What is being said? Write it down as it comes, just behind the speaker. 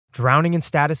Drowning in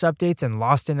status updates and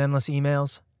lost in endless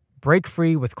emails? Break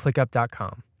free with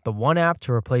ClickUp.com, the one app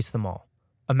to replace them all.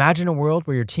 Imagine a world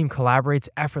where your team collaborates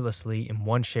effortlessly in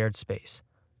one shared space.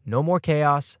 No more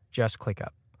chaos, just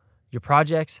ClickUp. Your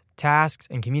projects, tasks,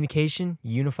 and communication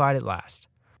unified at last.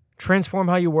 Transform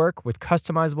how you work with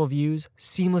customizable views,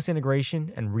 seamless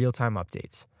integration, and real-time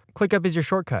updates. ClickUp is your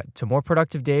shortcut to more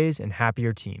productive days and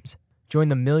happier teams. Join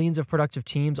the millions of productive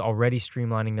teams already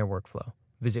streamlining their workflow.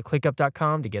 Visit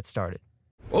ClickUp.com to get started.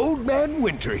 Old Man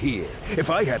Winter here.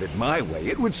 If I had it my way,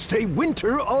 it would stay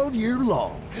winter all year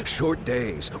long. Short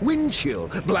days, wind chill,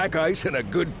 black ice, and a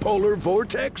good polar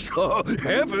vortex. Oh,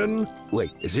 heaven. Wait,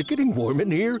 is it getting warm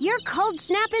in here? Your cold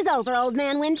snap is over, Old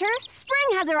Man Winter.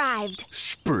 Spring has arrived.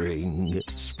 Spring.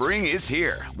 Spring is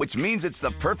here, which means it's the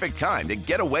perfect time to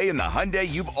get away in the Hyundai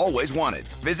you've always wanted.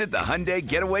 Visit the Hyundai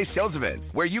Getaway Sales Event,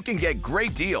 where you can get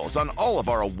great deals on all of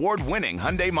our award-winning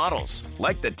Hyundai models,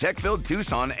 like the tech-filled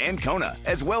Tucson and Kona,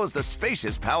 as well as the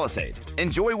spacious Palisade.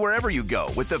 Enjoy wherever you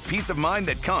go with the peace of mind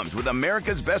that comes with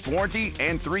America's best warranty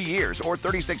and 3 years or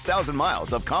 36,000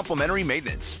 miles of complimentary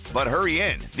maintenance. But hurry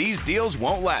in, these deals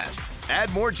won't last.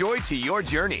 Add more joy to your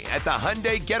journey at the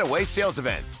Hyundai Getaway Sales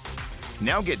Event.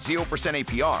 Now get 0%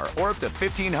 APR or up to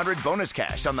 $1,500 bonus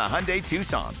cash on the Hyundai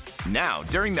Tucson. Now,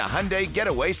 during the Hyundai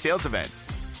Getaway Sales Event.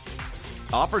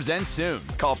 Offers end soon.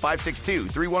 Call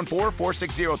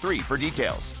 562-314-4603 for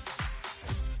details.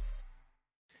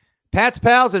 Pat's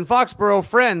pals and Foxborough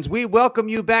friends, we welcome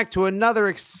you back to another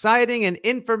exciting and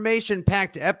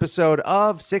information-packed episode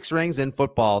of Six Rings and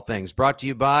Football Things, brought to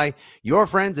you by your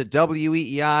friends at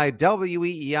WEEI,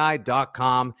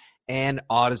 WEEI.com, and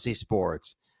Odyssey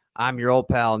Sports. I'm your old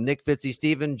pal, Nick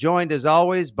Fitzy-Steven, joined as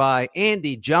always by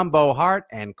Andy Jumbo Hart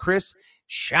and Chris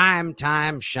Scheim.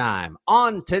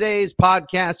 On today's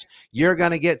podcast, you're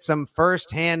going to get some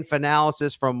firsthand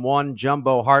analysis from one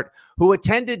Jumbo Hart who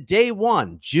attended day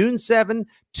one, June 7,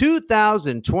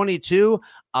 2022,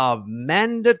 of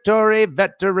mandatory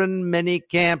veteran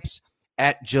minicamps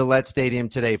at Gillette Stadium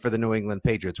today for the New England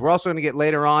Patriots. We're also going to get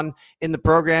later on in the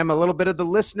program a little bit of the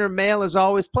listener mail as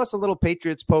always, plus a little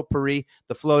Patriots potpourri,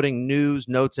 the floating news,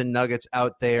 notes, and nuggets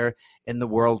out there in the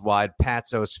worldwide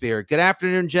Patsosphere. Good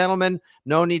afternoon, gentlemen.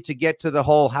 No need to get to the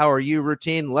whole how are you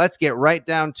routine. Let's get right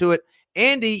down to it.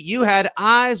 Andy, you had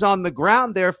eyes on the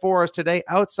ground there for us today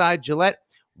outside Gillette.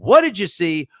 What did you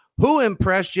see? Who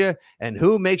impressed you? And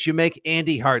who makes you make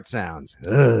Andy Hart sounds?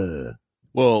 Ugh.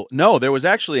 Well, no, there was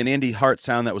actually an Andy Hart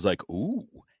sound that was like, ooh,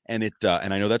 and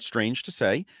and I know that's strange to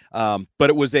say, but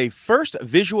it was a first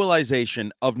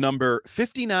visualization of number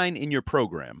 59 in your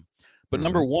program, but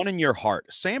number 1 in your heart.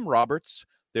 Sam Roberts,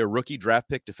 their rookie draft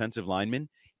pick defensive lineman,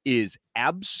 is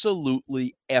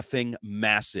absolutely effing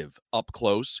massive up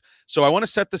close. So I want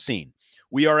to set the scene.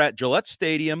 We are at Gillette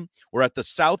Stadium. We're at the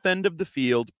south end of the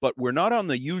field, but we're not on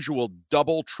the usual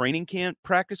double training camp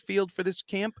practice field for this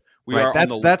camp.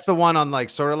 That's the one on like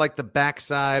sort of like the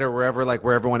backside or wherever, like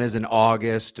where everyone is in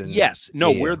August. And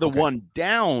we're the one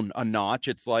down a notch.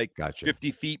 It's like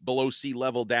 50 feet below sea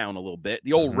level down a little bit.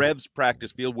 The old Revs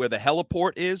practice field where the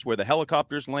heliport is, where the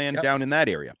helicopters land down in that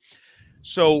area.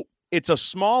 So it's a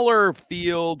smaller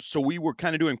field. So we were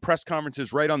kind of doing press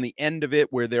conferences right on the end of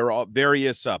it where there are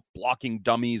various blocking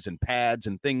dummies and pads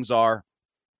and things are.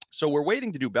 So we're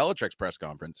waiting to do Belichick's press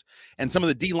conference, and some of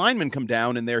the D linemen come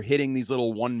down and they're hitting these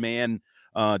little one-man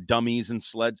dummies and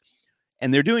sleds,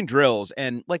 and they're doing drills.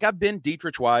 And like I've been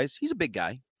Dietrich Wise, he's a big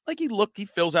guy. Like he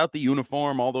fills out the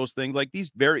uniform, all those things. Like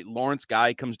Lawrence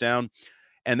guy comes down,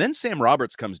 and then Sam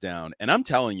Roberts comes down, and I'm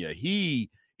telling you, he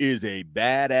is a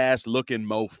badass looking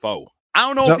mofo. I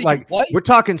don't know if he can play.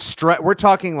 We're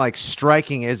talking like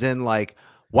striking, as in like,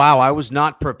 wow, I was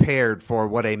not prepared for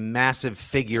what a massive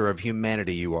figure of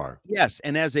humanity you are. Yes,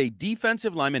 and as a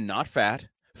defensive lineman, not fat,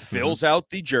 fills out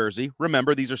the jersey.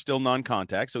 Remember, these are still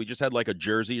non-contact, so he just had like a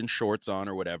jersey and shorts on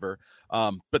or whatever.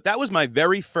 But that was my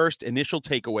very first initial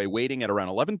takeaway, waiting at around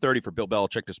 11:30 for Bill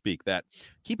Belichick to speak, that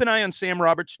keep an eye on Sam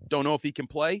Roberts. Don't know if he can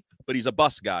play, but he's a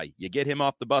bus guy. You get him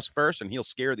off the bus first, and he'll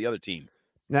scare the other team.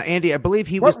 Now, Andy, I believe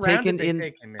he was taken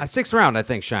in a 6th round, I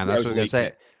think, Sean. That's what I was going to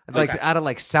say. Like out of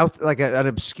like South, like an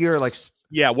obscure, like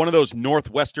one of those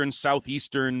northwestern,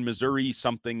 southeastern Missouri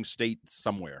something state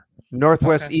somewhere.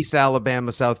 Northwest, East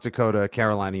Alabama, South Dakota,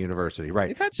 Carolina University, right?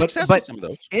 They've had success with some of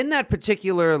those. In that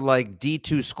particular like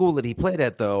D2 school that he played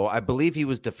at, though, I believe he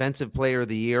was Defensive Player of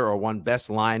the Year or won Best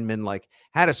Lineman. Like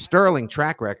had a sterling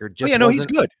track record. He's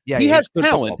good. Yeah, he has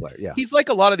talent. Yeah, he's like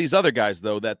a lot of these other guys,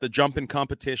 though. That the jump in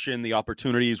competition, the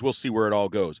opportunities, we'll see where it all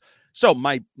goes. So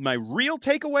my real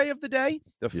takeaway of the day,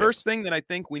 the first thing that I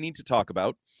think we need to talk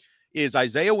about is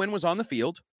Isaiah Wynn was on the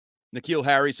field. N'Keal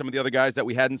Harry, some of the other guys that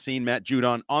we hadn't seen, Matt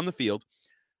Judon on the field.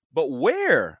 But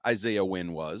where Isaiah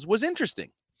Wynn was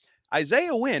interesting.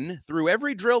 Isaiah Wynn, through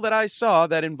every drill that I saw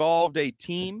that involved a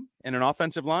team and an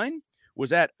offensive line,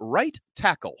 was at right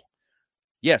tackle.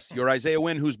 Yes, your Isaiah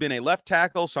Wynn, who's been a left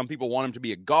tackle. Some people want him to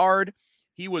be a guard.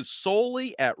 He was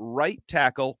solely at right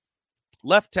tackle.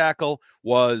 Left tackle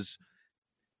was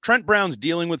Trent Brown's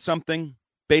dealing with something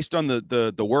based on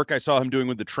the work I saw him doing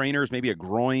with the trainers, maybe a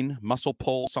groin muscle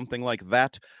pull, something like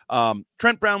that.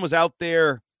 Trent Brown was out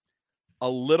there a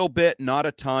little bit, not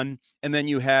a ton. And then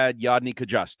you had Yadni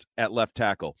Kajust at left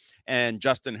tackle. And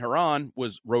Justin Herron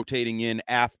was rotating in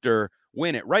after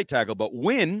Wynn at right tackle. But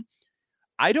Wynn,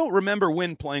 I don't remember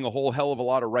Wynn playing a whole hell of a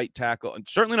lot of right tackle, and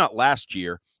certainly not last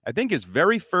year. I think his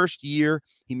very first year,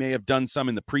 he may have done some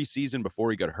in the preseason before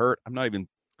he got hurt. I'm not even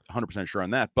 100% sure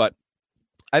on that. But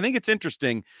I think it's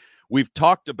interesting. We've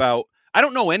talked about, I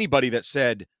don't know anybody that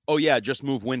said, oh, yeah, just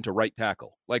move Wynn to right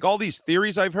tackle. Like all these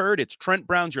theories I've heard, it's Trent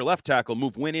Brown's your left tackle,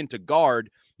 move Wynn into guard,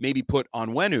 maybe put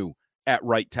Onwenu at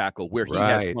right tackle where he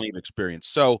has plenty of experience.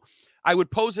 So I would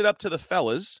pose it up to the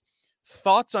fellas.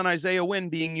 Thoughts on Isaiah Wynn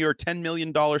being your $10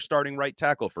 million starting right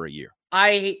tackle for a year?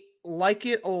 I like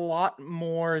it a lot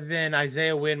more than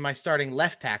Isaiah Wynn, my starting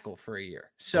left tackle for a year.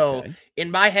 So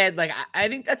in my head, like, I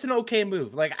think that's an okay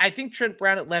move. Like, I think Trent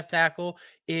Brown at left tackle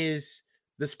is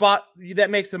the spot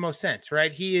that makes the most sense,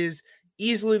 right? He is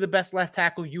easily the best left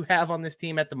tackle you have on this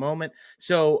team at the moment.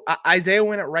 So Isaiah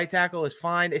Wynn at right tackle is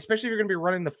fine, especially if you're going to be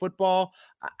running the football.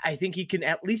 I think he can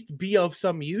at least be of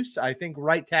some use. I think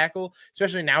right tackle,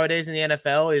 especially nowadays in the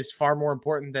NFL, is far more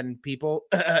important than people,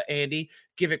 Andy,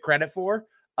 give it credit for.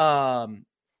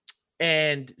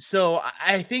 And so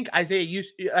I think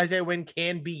Isaiah Wynn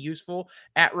can be useful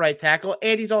at right tackle,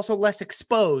 and he's also less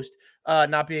exposed,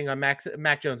 not being on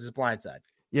Mac Jones's blind side.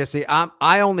 Yeah, see,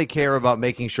 I only care about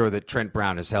making sure that Trent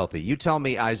Brown is healthy. You tell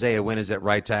me Isaiah Wynn is at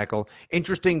right tackle.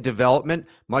 Interesting development.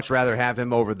 Much rather have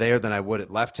him over there than I would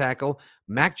at left tackle.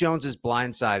 Mac Jones's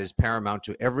blind side is paramount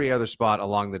to every other spot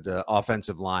along the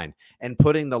offensive line. And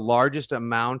putting the largest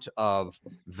amount of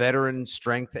veteran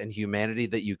strength and humanity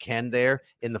that you can there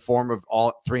in the form of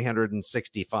all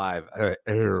 365,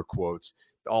 air quotes,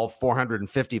 all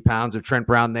 450 pounds of Trent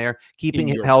Brown there, keeping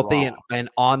him healthy and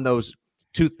on those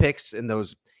toothpicks and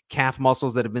those calf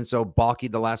muscles that have been so balky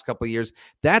the last couple of years.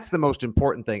 That's the most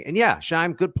important thing. And yeah,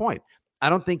 Shime, good point. I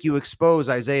don't think you expose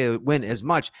Isaiah Wynn as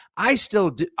much. I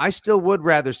still would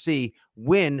rather see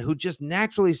Wynn, who just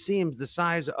naturally seems the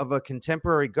size of a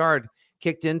contemporary guard,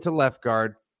 kicked into left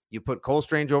guard. You put Cole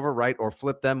Strange over right or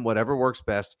flip them, whatever works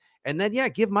best. And then, yeah,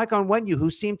 give Mike Onwenu,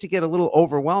 who seemed to get a little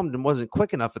overwhelmed and wasn't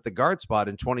quick enough at the guard spot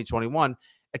in 2021,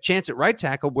 a chance at right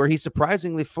tackle where he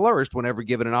surprisingly flourished whenever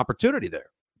given an opportunity there.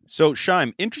 So,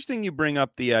 Shime, interesting you bring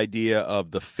up the idea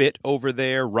of the fit over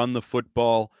there, run the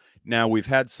football. Now, we've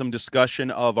had some discussion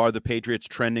of, are the Patriots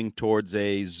trending towards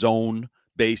a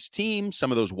zone-based team? Some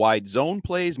of those wide zone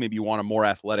plays, maybe you want a more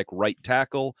athletic right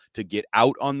tackle to get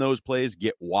out on those plays,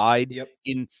 get wide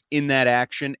in that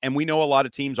action. And we know a lot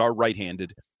of teams are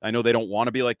right-handed. I know they don't want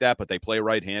to be like that, but they play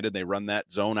right-handed. They run that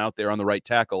zone out there on the right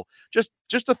tackle. Just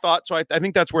a thought. So I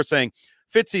think that's worth saying.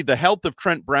 Fitzy, the health of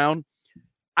Trent Brown,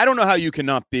 I don't know how you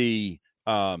cannot be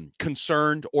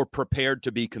concerned or prepared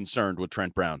to be concerned with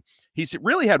Trent Brown. He's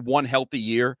really had one healthy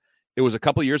year. It was a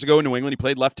couple of years ago in New England. He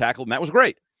played left tackle, and that was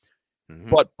great. Mm-hmm.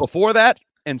 But before that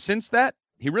and since that,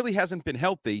 he really hasn't been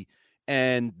healthy,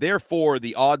 and therefore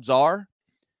the odds are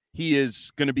he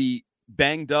is going to be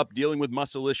banged up, dealing with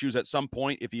muscle issues at some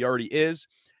point if he already is.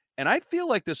 And I feel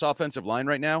like this offensive line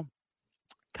right now,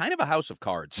 kind of a house of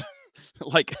cards,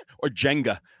 or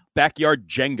Jenga, backyard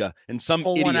Jenga, and some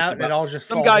idiot,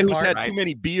 some guy who's had too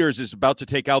many beers is about to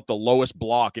take out the lowest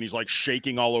block, and he's like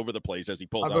shaking all over the place as he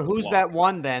pulls out. But who's that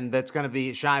one then that's going to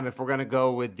be, Shime, if we're going to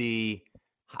go with the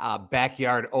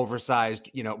backyard oversized,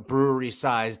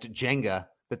 brewery-sized Jenga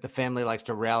that the family likes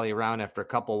to rally around after a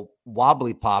couple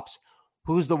wobbly pops?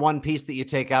 Who's the one piece that you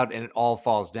take out and it all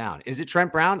falls down? Is it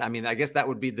Trent Brown? I mean, I guess that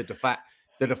would be the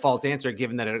default answer,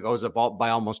 given that it goes up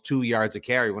by almost 2 yards a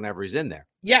carry whenever he's in there.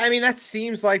 Yeah, I mean, that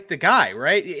seems like the guy,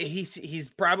 right? He's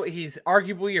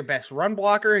arguably your best run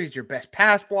blocker. He's your best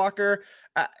pass blocker.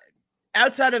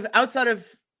 Outside of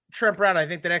Trent Brown, I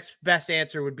think the next best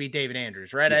answer would be David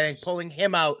Andrews, right? Yes. I think pulling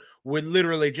him out would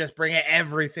literally just bring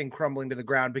everything crumbling to the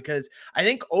ground, because I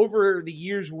think over the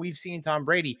years we've seen Tom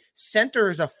Brady, center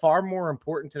is a far more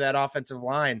important to that offensive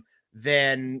line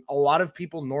than a lot of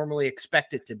people normally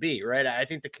expect it to be, right? I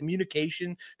think the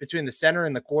communication between the center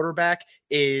and the quarterback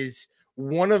is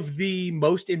one of the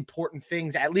most important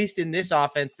things, at least in this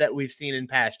offense, that we've seen in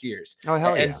past years. Oh,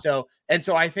 hell yeah. And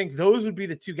so I think those would be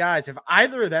the two guys. If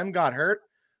either of them got hurt,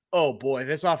 oh boy,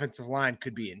 this offensive line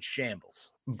could be in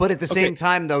shambles. But at the same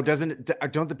time, though,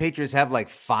 don't the Patriots have like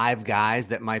 5 guys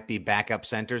that might be backup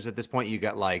centers at this point? You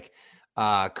got like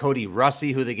Cody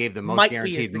Russi, who they gave the most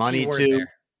guaranteed money to.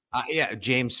 Yeah,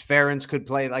 James Ferentz could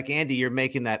play. Like, Andy, you're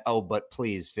making that, oh, but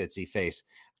please, Fitzy face.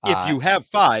 If you have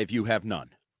 5, you have none.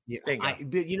 Yeah,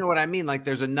 you know what I mean? Like,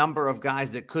 there's a number of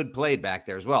guys that could play back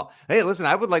there as well. Hey, listen,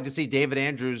 I would like to see David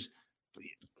Andrews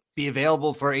be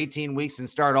available for 18 weeks and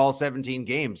start all 17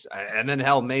 games. And then,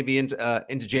 hell, maybe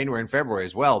into January and February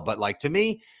as well. But, like, to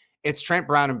me, it's Trent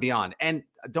Brown and beyond. And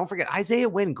don't forget, Isaiah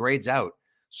Wynn grades out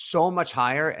so much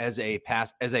higher as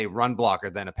a run blocker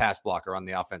than a pass blocker on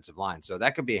the offensive line. So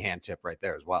that could be a hand tip right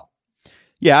there as well.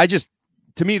 Yeah,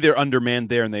 to me, they're undermanned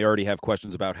there, and they already have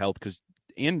questions about health because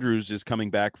Andrews is coming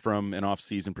back from an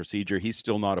off-season procedure. He's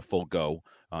still not a full go.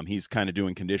 He's kind of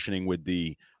doing conditioning with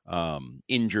the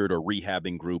injured or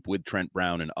rehabbing group with Trent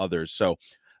Brown and others. So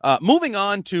moving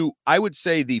on to, I would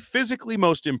say, the physically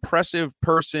most impressive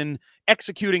person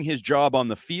executing his job on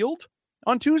the field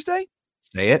on Tuesday.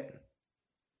 Say it.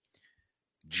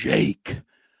 Jake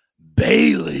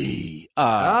Bailey.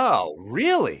 Oh,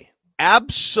 really?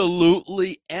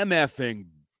 Absolutely MFing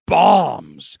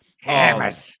bombs.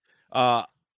 Hammers.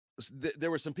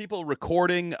 There were some people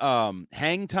recording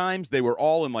hang times. They were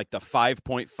all in like the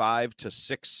 5.5 to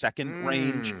 6 second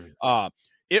range.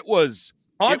 It was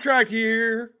contract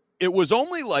year. It was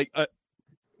only like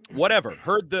whatever.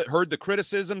 Heard the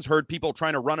criticisms, heard people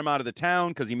trying to run him out of the town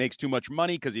because he makes too much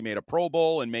money because he made a Pro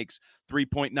Bowl and makes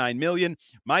 $3.9 million.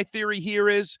 My theory here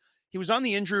is he was on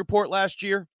the injury report last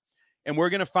year, and we're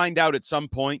going to find out at some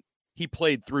point he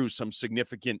played through some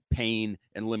significant pain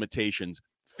and limitations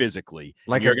physically.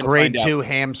 Like a grade 2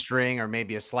 hamstring or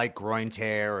maybe a slight groin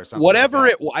tear or something.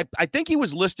 Whatever like it, I think he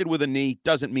was listed with a knee.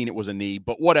 Doesn't mean it was a knee,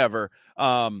 but whatever.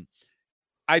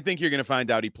 I think you're going to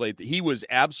find out he was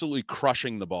absolutely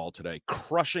crushing the ball today,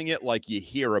 crushing it like you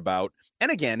hear about. And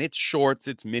again, it's shorts,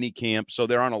 it's mini camp, so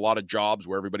there aren't a lot of jobs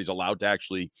where everybody's allowed to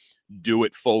actually do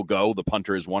it full go. The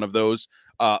punter is one of those.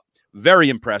 Very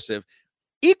impressive.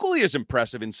 Equally as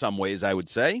impressive in some ways, I would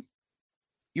say,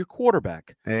 your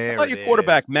quarterback. I thought your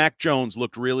quarterback, Mac Jones,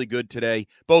 looked really good today,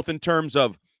 both in terms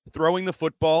of throwing the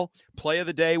football. Play of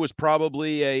the day was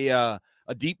probably a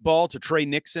deep ball to Trey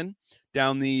Nixon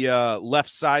down the left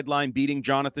sideline, beating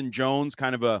Jonathan Jones,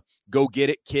 kind of a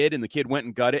go-get-it kid, and the kid went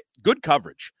and got it. Good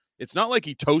coverage. It's not like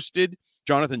he toasted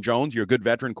Jonathan Jones, your good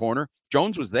veteran corner.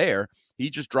 Jones was there. He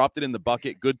just dropped it in the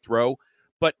bucket. Good throw.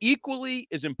 But equally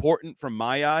as important from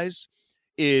my eyes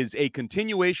is a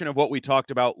continuation of what we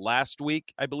talked about last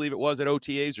week, I believe it was at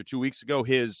OTAs, or 2 weeks ago,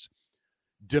 his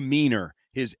demeanor,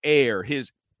 his air,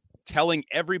 his telling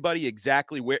everybody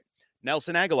exactly where.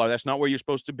 Nelson Aguilar, that's not where you're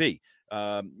supposed to be.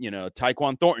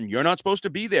 Tyquan Thornton, you're not supposed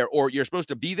to be there, or you're supposed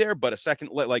to be there, but a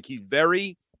second, like, he's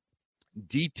very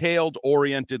detailed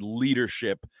oriented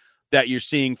leadership that you're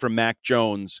seeing from Mac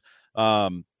Jones.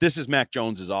 This is Mac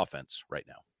Jones's offense right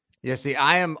now. Yeah, see,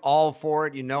 I am all for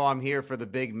it. You know, I'm here for the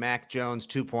big Mac Jones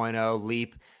 2.0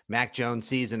 leap, Mac Jones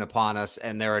season upon us.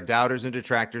 And there are doubters and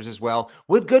detractors as well,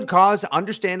 with good cause,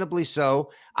 understandably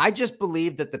so. I just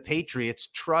believe that the Patriots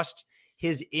trust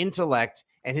his intellect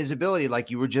and his ability, like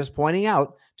you were just pointing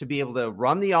out, to be able to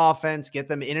run the offense, get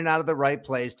them in and out of the right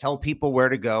plays, tell people where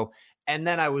to go. And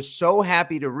then I was so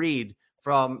happy to read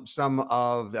from some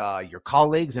of your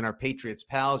colleagues and our Patriots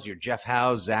pals, your Jeff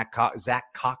Howes, Zach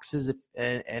Cox's,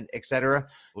 and et cetera.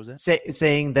 What was that?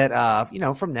 Saying that,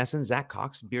 from Nesson, Zach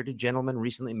Cox, bearded gentleman,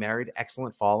 recently married,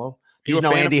 excellent follow. You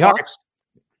no Andy Hart.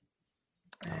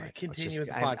 All right, continue with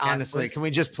the podcast. Honestly, can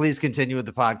we just please continue with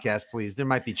the podcast, please? There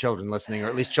might be children listening, or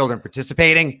at least children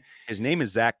participating. His name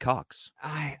is Zach Cox.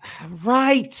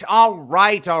 Right. All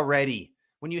right already.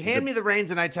 When you hand me the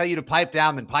reins and I tell you to pipe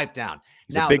down, then pipe down.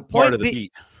 He's now, a big part of the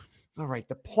beat. All right.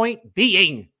 The point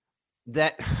being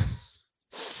that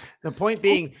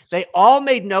they all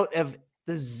made note of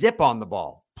the zip on the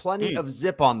ball. Plenty of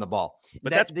zip on the ball.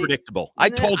 But that's predictable. I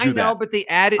told you that. I know, but the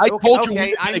added. I told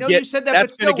you. I know you said that, but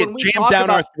still, when we jammed down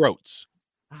our throats.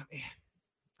 All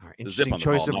right, interesting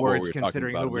choice of words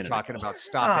considering who we're talking about.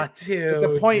 Stop it. Dude,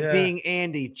 the point being,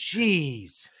 Andy,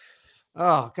 jeez.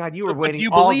 Oh, God, you were waiting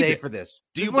all day for this.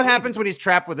 This is what happens when he's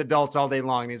trapped with adults all day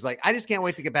long. And he's like, I just can't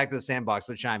wait to get back to the sandbox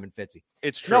with Shime and Fitzy.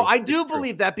 It's true. No, I do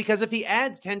believe that, because if he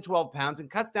adds 10, 12 pounds and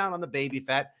cuts down on the baby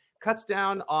fat, cuts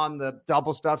down on the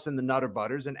double stuffs and the Nutter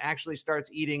Butters, and actually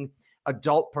starts eating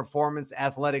adult performance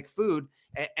athletic food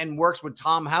and works with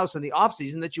Tom House in the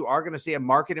offseason, that you are going to see a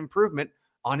market improvement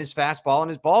on his fastball and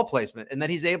his ball placement. And then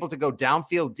he's able to go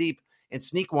downfield deep and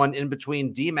sneak one in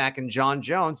between D-Mac and John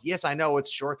Jones. Yes, I know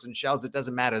it's shorts and shells. It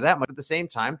doesn't matter that much. At the same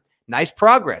time, nice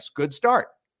progress. Good start.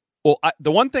 Well,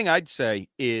 the one thing I'd say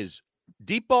is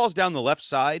deep balls down the left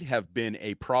side have been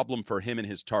a problem for him and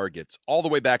his targets all the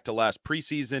way back to last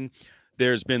preseason.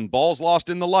 There's been balls lost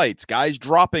in the lights, guys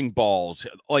dropping balls.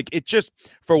 Like, it just,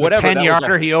 for whatever.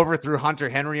 10-yarder he overthrew Hunter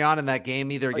Henry on in that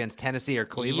game, either against Tennessee or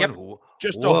Cleveland. Yep,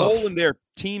 just a hole in their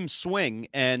team swing.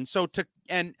 And so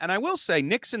and I will say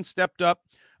Nixon stepped up.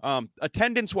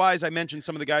 Attendance-wise, I mentioned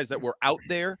some of the guys that were out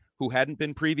there who hadn't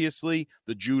been previously,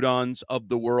 the Judons of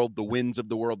the world, the Wins of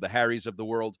the world, the Harrys of the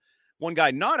world. One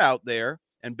guy not out there,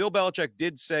 and Bill Belichick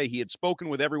did say he had spoken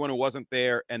with everyone who wasn't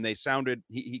there, and they sounded,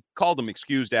 he called them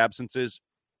excused absences.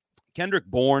 Kendrick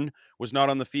Bourne was not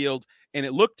on the field, and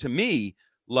it looked to me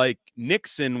like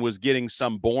Nixon was getting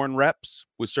some Bourne reps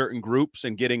with certain groups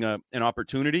and getting an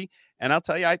opportunity. And I'll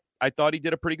tell you, I thought he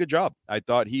did a pretty good job. I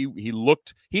thought he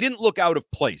didn't look out of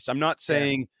place. I'm not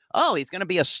saying, oh, he's going to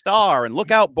be a star and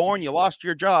look out, Bourne, you lost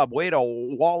your job. Way to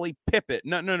Wally Pippett.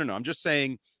 No. I'm just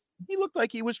saying he looked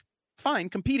like he was fine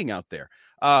competing out there.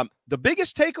 The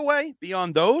biggest takeaway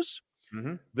beyond those,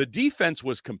 the defense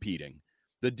was competing.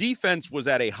 The defense was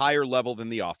at a higher level than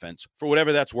the offense, for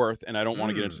whatever that's worth. And I don't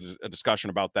want to get into a discussion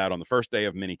about that on the first day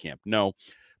of minicamp. No,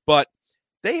 but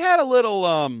they had a little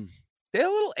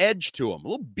edge to them, a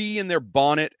little bee in their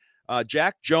bonnet.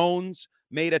 Jack Jones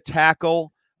made a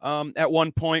tackle at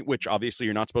one point, which obviously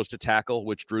you're not supposed to tackle,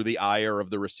 which drew the ire of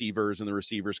the receivers and the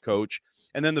receivers coach.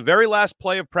 And then the very last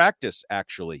play of practice,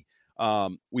 actually,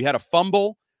 we had a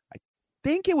fumble. I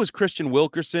think it was Christian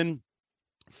Wilkerson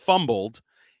fumbled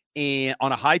and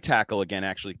on a high tackle again,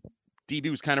 actually. DB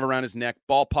was kind of around his neck.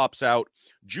 Ball pops out.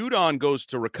 Judon goes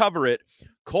to recover it.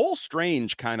 Cole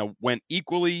Strange kind of went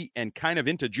equally and kind of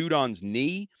into Judon's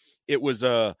knee. It was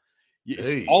all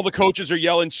the coaches are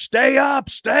yelling, stay up,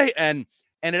 stay. And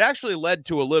it actually led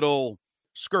to a little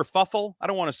skerfuffle. I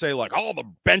don't want to say like, oh, the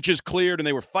bench is cleared and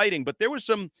they were fighting, but there was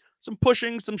some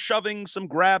pushing, some shoving, some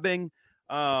grabbing.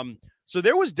 So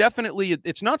there was definitely,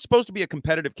 it's not supposed to be a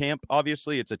competitive camp.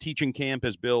 Obviously, it's a teaching camp,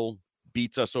 as Bill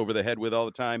beats us over the head with all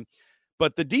the time.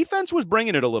 But the defense was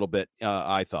bringing it a little bit,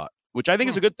 I thought, which I think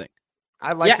is a good thing.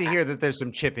 I like to hear that there's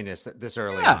some chippiness this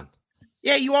early on.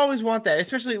 Yeah, you always want that,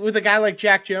 especially with a guy like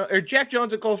Jack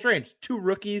Jones and Cole Strange. Two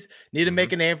rookies need to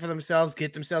make a name for themselves,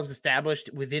 get themselves established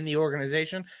within the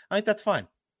organization. I think that's fine.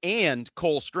 And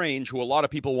Cole Strange, who a lot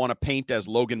of people want to paint as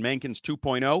Logan Mankins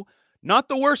 2.0, not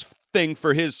the worst thing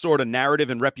for his sort of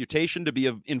narrative and reputation to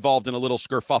be involved in a little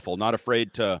skerfuffle, not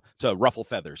afraid to ruffle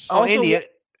feathers. Oh, Andy,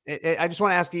 I just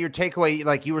want to ask you your takeaway.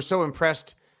 Like, you were so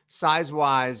impressed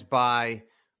size-wise by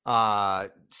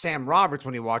Sam Roberts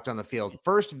when he walked on the field.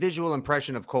 First visual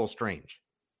impression of Cole Strange.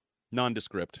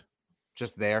 Nondescript.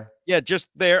 Just there? Yeah, just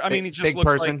there. I mean, he just big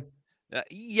looks person. Like,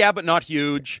 yeah, but not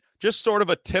huge. Just sort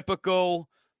of a typical,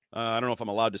 I don't know if I'm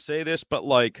allowed to say this, but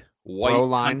like white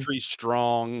country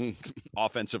strong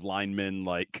offensive lineman.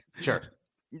 Like, sure.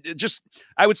 Just,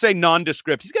 I would say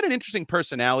nondescript. He's got an interesting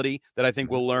personality that I think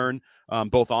we'll learn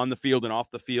both on the field and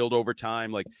off the field over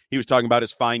time. Like, he was talking about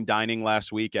his fine dining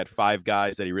last week at Five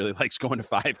Guys, that he really likes going to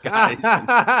Five Guys.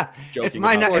 It's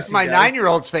my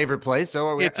 9-year-old's favorite place.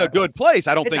 So it's a good place.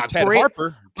 I don't think Ted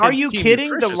Harper. Are you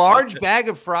kidding? The large bag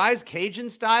of fries, Cajun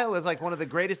style, is like one of the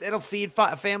greatest. It'll feed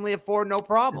a family of 4, no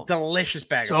problem. Delicious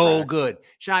bag of fries. So good.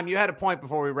 Shaim, you had a point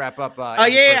before we wrap up.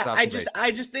 I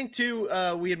just think too,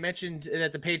 we had mentioned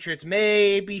that the Patriots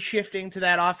may be shifting to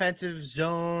that offensive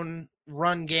zone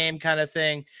run game kind of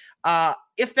thing.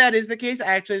 If that is the case,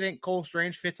 I actually think Cole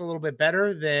Strange fits a little bit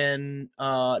better than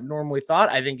normally thought.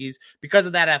 I think he's, because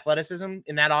of that athleticism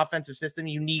in that offensive system,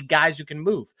 you need guys who can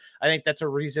move. I think that's a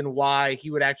reason why he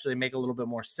would actually make a little bit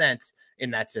more sense in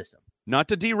that system. Not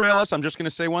to derail us, I'm just going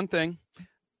to say one thing.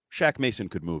 Shaq Mason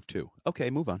could move too.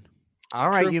 Okay, move on. All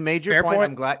right, you made your point.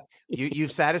 I'm glad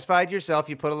you've satisfied yourself.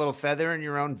 You put a little feather in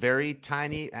your own very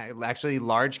tiny, actually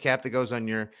large cap that goes on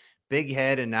your big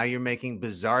head, and now you're making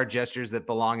bizarre gestures that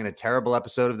belong in a terrible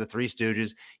episode of the Three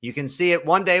Stooges. You can see it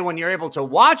one day when you're able to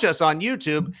watch us on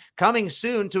YouTube, coming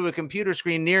soon to a computer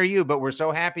screen near you, but we're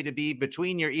so happy to be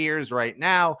between your ears right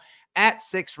now at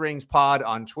 6 Rings Pod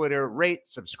on Twitter. Rate,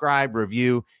 subscribe,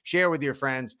 review, share with your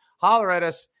friends. Holler at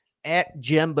us at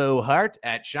Jumbo Hart,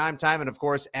 at Shime Time, and of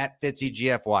course at Fitzy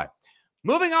GFY.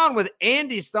 Moving on with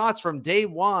Andy's thoughts from day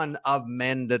one of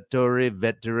Mandatory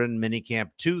Veteran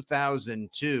Minicamp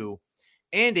 2002.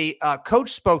 Andy, Coach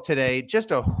spoke today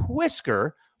just a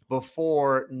whisker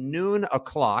before noon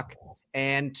o'clock.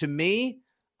 And to me,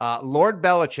 Lord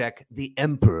Belichick, the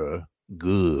Emperor,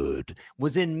 good,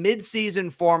 was in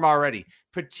midseason form already,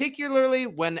 particularly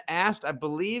when asked, I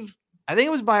think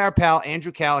it was by our pal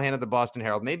Andrew Callahan of the Boston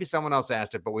Herald. Maybe someone else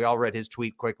asked it, but we all read his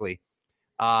tweet quickly.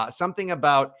 Something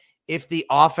about if the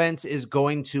offense is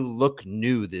going to look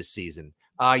new this season.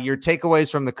 Your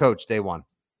takeaways from the coach day one.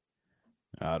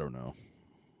 I don't know.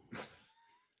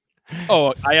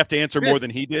 Oh, I have to answer more than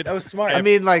he did. That was smart. I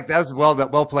mean, like, that was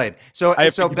well played. So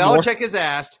Belichick is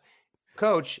asked,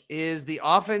 Coach, is the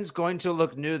offense going to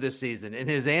look new this season? And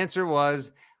his answer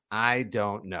was, I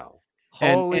don't know.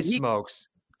 Holy smokes.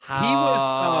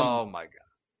 Oh my God.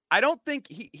 I don't think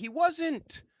he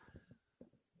wasn't,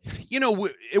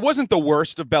 it wasn't the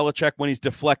worst of Belichick when he's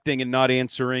deflecting and not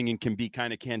answering and can be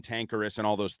kind of cantankerous and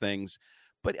all those things.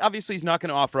 But obviously he's not going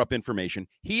to offer up information.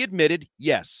 He admitted,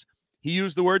 yes, he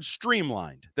used the word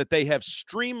streamlined, that they have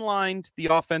streamlined the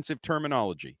offensive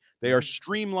terminology. They are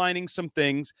streamlining some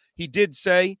things. He did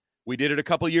say, we did it a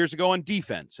couple of years ago on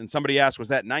defense. And somebody asked, was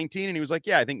that 19? And he was like,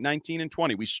 yeah, I think 19 and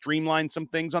 20. We streamlined some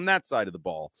things on that side of the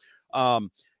ball.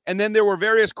 And then there were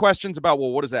various questions about, well,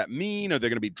 what does that mean? Are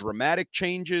there going to be dramatic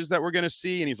changes that we're going to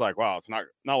see? And he's like, well, it's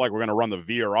not like we're going to run the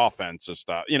veer offense and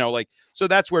stuff, so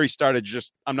that's where he started.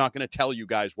 Just, I'm not going to tell you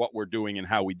guys what we're doing and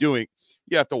how we're doing.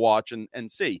 You have to watch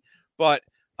and see. But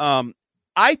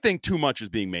I think too much is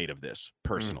being made of this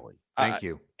personally. Thank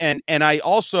you. And I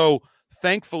also,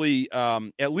 thankfully,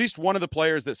 at least one of the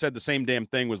players that said the same damn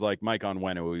thing was like Mike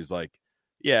Onwenu. He's like,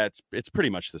 yeah, it's pretty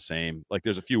much the same. Like,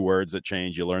 there's a few words that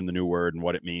change. You learn the new word and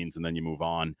what it means, and then you move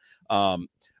on. I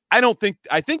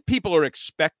think people are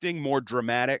expecting more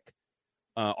dramatic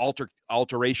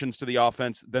alterations to the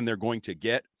offense than they're going to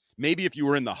get. Maybe if you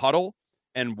were in the huddle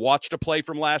and watched a play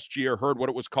from last year, heard what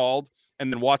it was called,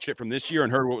 and then watched it from this year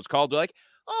and heard what it was called, like,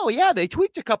 oh yeah, they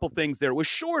tweaked a couple things there. It was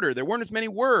shorter. There weren't as many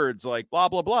words, like blah,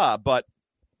 blah, blah. But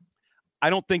I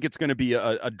don't think it's going to be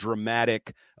a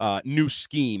dramatic new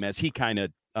scheme as he kind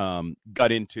of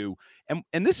got into.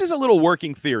 And this is a little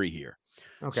working theory here.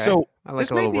 Okay. So I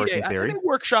like a little working theory.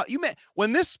 Workshop.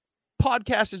 When this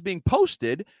podcast is being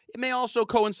posted, it may also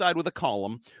coincide with a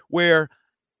column where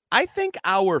I think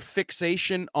our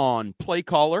fixation on play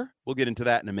caller, we'll get into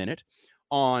that in a minute,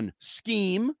 on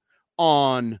scheme,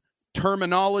 on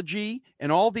terminology,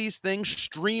 and all these things,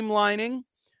 streamlining,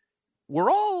 we're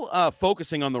all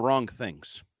focusing on the wrong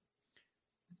things.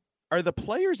 Are the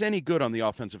players any good on the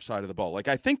offensive side of the ball? Like,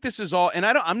 I think this is all, and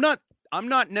I'm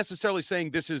not necessarily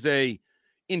saying this is a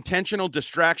intentional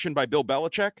distraction by Bill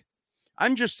Belichick.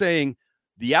 I'm just saying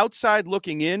the outside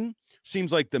looking in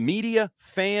seems like the media,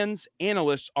 fans,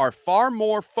 analysts are far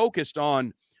more focused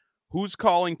on who's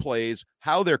calling plays,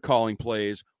 how they're calling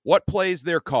plays, what plays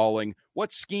they're calling,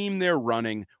 what scheme they're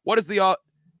running, what is the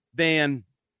than,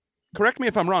 correct me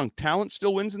if I'm wrong, talent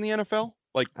still wins in the NFL?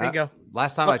 Like, bingo.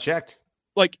 Last time I checked.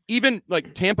 Like, even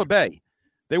like Tampa Bay,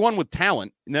 they won with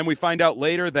talent. And then we find out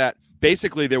later that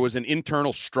basically there was an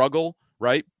internal struggle,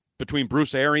 right, between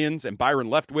Bruce Arians and Byron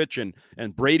Leftwich,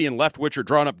 and Brady and Leftwich are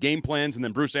drawing up game plans. And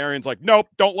then Bruce Arians like, nope,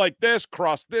 don't like this,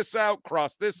 cross this out,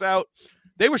 cross this out.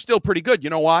 They were still pretty good. You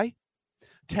know why?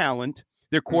 Talent.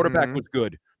 Their quarterback was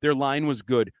good. Their line was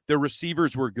good. Their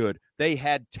receivers were good. They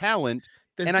had talent.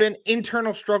 There's been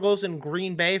internal struggles in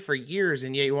Green Bay for years,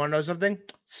 and yet you want to know something?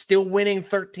 Still winning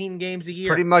 13 games a year.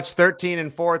 Pretty much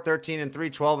 13-4, 13-3,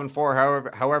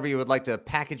 12-4, however you would like to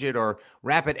package it or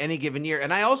wrap it any given year.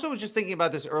 And I also was just thinking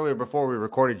about this earlier before we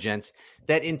recorded, gents,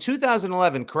 that in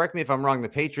 2011, correct me if I'm wrong, the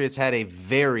Patriots had a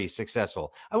very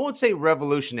successful, I won't say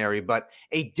revolutionary, but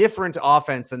a different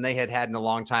offense than they had in a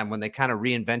long time when they kind of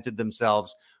reinvented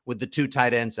themselves with the two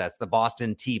tight end sets, the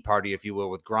Boston Tea Party, if you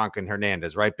will, with Gronk and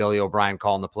Hernandez, right? Billy O'Brien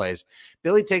calling the plays.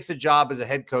 Billy takes a job as a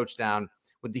head coach down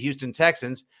with the Houston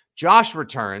Texans. Josh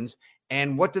returns.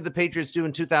 And what did the Patriots do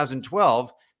in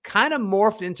 2012? Kind of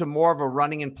morphed into more of a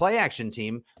running and play action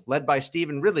team led by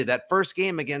Stephen Ridley. That first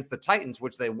game against the Titans,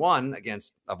 which they won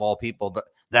against, of all people,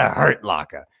 the Hurt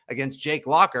Locker, against Jake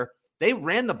Locker, they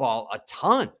ran the ball a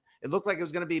ton. It looked like it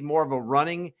was going to be more of a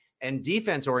running and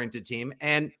defense-oriented team.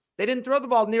 And they didn't throw the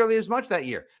ball nearly as much that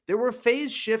year. There were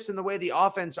phase shifts in the way the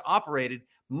offense operated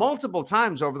multiple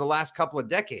times over the last couple of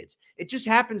decades. It just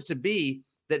happens to be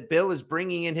that Bill is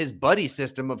bringing in his buddy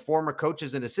system of former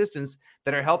coaches and assistants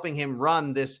that are helping him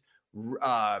run this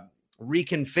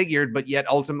reconfigured but yet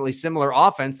ultimately similar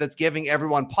offense that's giving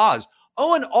everyone pause.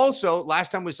 Oh, and also,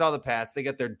 last time we saw the Pats, they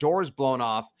got their doors blown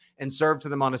off and served to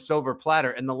them on a silver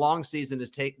platter, and the offseason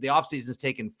is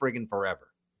taken friggin' forever.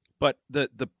 But the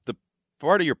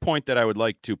part of your point that I would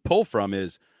like to pull from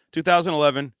is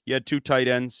 2011, you had two tight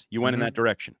ends. You went in that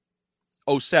direction.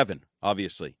 07,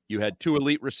 obviously, you had two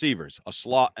elite receivers, a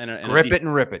slot and a rip it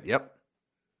and rip it. Yep.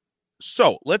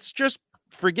 So let's just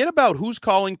forget about who's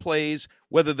calling plays,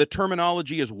 whether the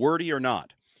terminology is wordy or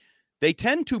not. They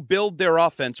tend to build their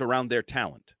offense around their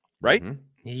talent, right? Mm-hmm.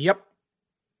 Yep.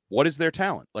 What is their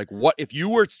talent? Like, what if you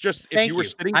were just Thank if you were you.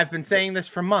 sitting? I've been saying this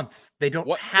for months. They don't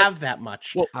have that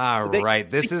much. Well, all right.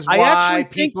 This is I why actually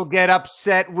people get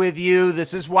upset with you.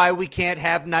 This is why we can't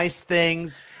have nice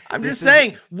things. I'm just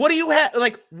saying, what do you have?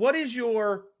 Like, what is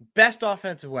your best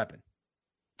offensive weapon?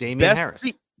 Damian Harris.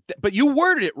 But you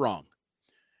worded it wrong.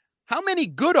 How many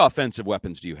good offensive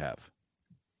weapons do you have?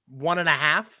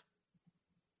 1.5.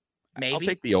 Maybe. I'll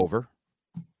take the over.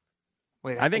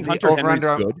 Wait, I think the Hunter over Henry's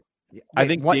under. good. Wait, I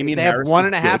think Damian they have Harris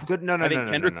 1.5 good. No. I think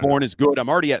Kendrick Bourne is good. I'm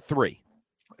already at 3.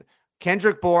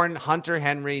 Kendrick Bourne, Hunter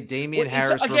Henry, Damian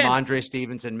Harris, Ramondre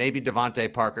Stevenson, maybe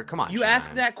Devontae Parker. Come on, you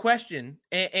ask that question,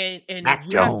 and Mac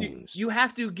Jones. You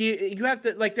have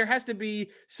to like there has to be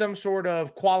some sort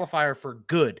of qualifier for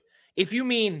good. If you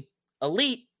mean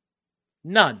elite,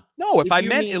 none. No, if I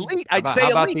meant elite, I'd say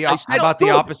elite. How about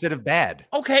the opposite of bad?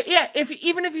 Okay, yeah.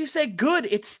 Even if you say good,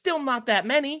 it's still not that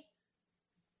many.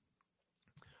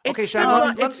 Okay,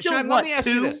 Sean, let me ask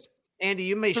you this. Andy,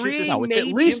 you may shoot this. No, it's at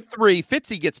least 3.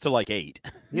 Fitzy gets to like 8.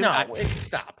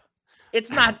 Stop. It's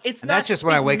not. That's just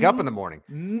when I wake up in the morning.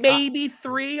 Maybe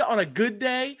 3 on a good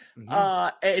day.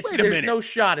 There's no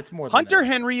shot. It's more. Hunter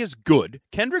Henry is good.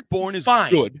 Kendrick Bourne is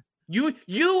good. You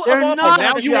They're not.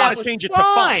 Now you want to change it to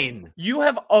 5. You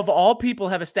have, of all people,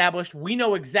 have established we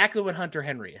know exactly what Hunter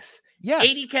Henry is. Yes.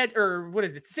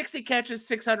 60 catches,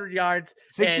 600 yards.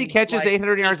 60 catches,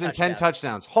 800 yards, and 10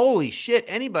 touchdowns. Holy shit!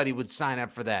 Anybody would sign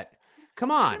up for that. Come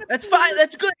on. That's fine.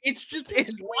 That's good. It's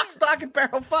lock, stock, and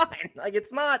barrel fine. Like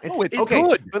it's not. It's okay.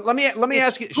 Good. But let me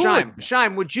ask you,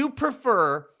 Shime, would you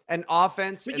prefer an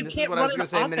offense? But and you this can't is what I was going to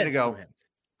say a minute ago.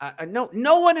 No,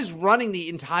 no one is running the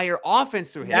entire offense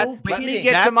through him. Let me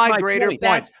get to my greater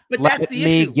point. That's the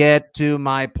issue. Let me get to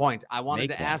my point. I wanted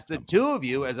to ask the two of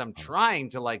you, as I'm trying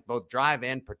to like both drive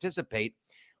and participate,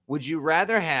 would you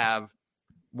rather have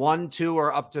 1, 2,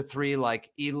 or up to 3 like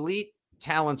elite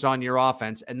talents on your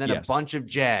offense and then a bunch of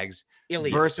Jags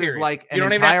elites, versus like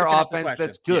an entire offense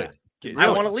that's good? Yeah. I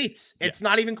want elites. It's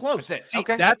not even close. That's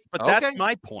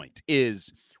my point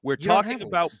is we're talking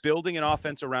about building an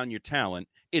offense around your talent.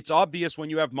 It's obvious when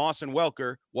you have Moss and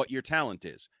Welker what your talent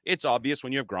is. It's obvious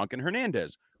when you have Gronk and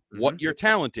Hernandez what your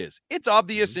talent is. It's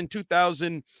obvious in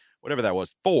 2000, whatever that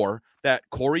was, 4, that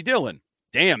Corey Dillon,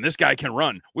 damn, this guy can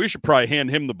run. We should probably hand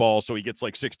him the ball so he gets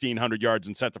like 1,600 yards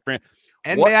and sets a frame.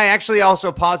 And may I actually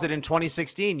also posit in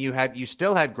 2016, you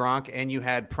still had Gronk and you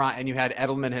had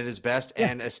Edelman at his best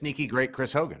and a sneaky great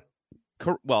Chris Hogan.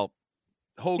 Well,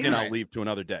 Hogan I'll leave to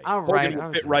another day. Hogan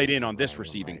will fit right in on this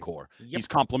receiving core. Yep. He's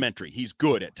complimentary. He's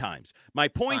good at times. My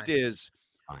point is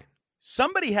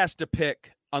somebody has to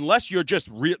pick, unless you're just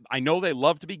real. I know they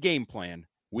love to be game plan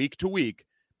week to week,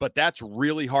 but that's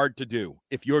really hard to do.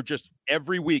 If you're just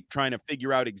every week trying to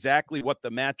figure out exactly what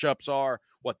the matchups are,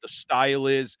 what the style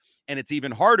is, and it's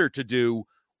even harder to do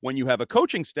when you have a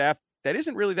coaching staff that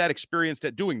isn't really that experienced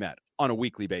at doing that on a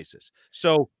weekly basis.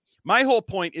 So my whole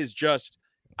point is just,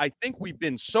 I think we've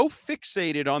been so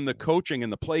fixated on the coaching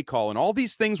and the play call and all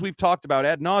these things we've talked about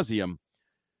ad nauseum.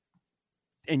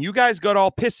 And you guys got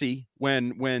all pissy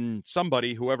when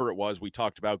somebody, whoever it was we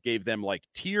talked about, gave them like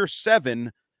tier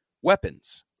 7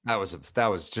 weapons. That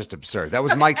was just absurd. That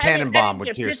was Mike Tannenbaum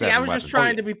with tier 7 weapons. I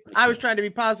was trying to be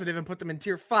positive and put them in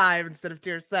tier 5 instead of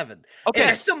tier 7. Okay, and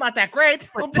they're still not that great.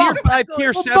 Tier 5,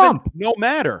 tier 7, no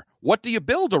matter. What do you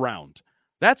build around?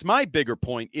 That's my bigger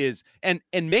point is, and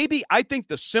maybe I think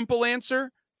the simple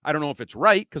answer, I don't know if it's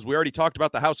right because we already talked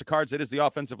about the house of cards that is the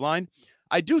offensive line.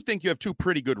 I do think you have 2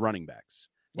 pretty good running backs.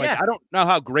 I don't know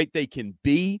how great they can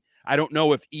be. I don't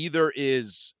know if either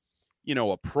is,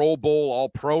 a Pro Bowl, all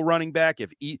pro running back,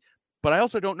 but I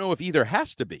also don't know if either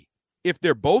has to be. If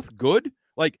they're both good,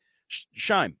 like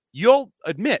Shime, you'll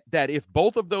admit that if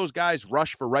both of those guys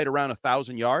rush for right around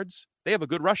 1,000 yards, they have a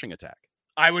good rushing attack.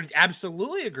 I would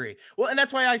absolutely agree. Well, and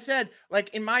that's why I said, like,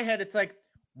 in my head, it's like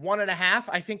 1.5.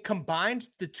 I think combined,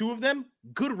 the 2 of them,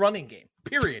 good running game,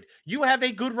 period. You have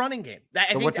a good running game.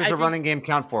 What does a running game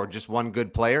count for? Just one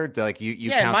good player? Like you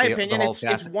count in my the opinion, whole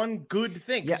it's one good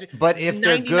thing. Yeah, but if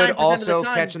they're good also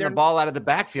catching the ball out of the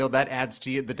backfield, that adds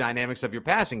to the dynamics of your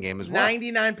passing game as well.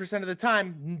 99% of the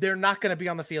time, they're not going to be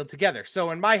on the field together.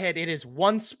 So in my head, it is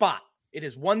one spot. It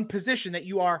is one position that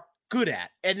you are good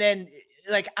at. And then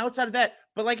like outside of that,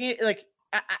 but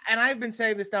and I've been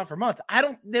saying this now for months.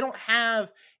 They don't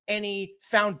have any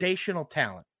foundational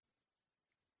talent.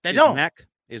 They don't.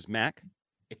 Is Mac?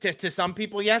 To some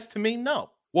people, yes. To me,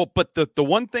 no. Well, but the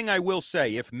one thing I will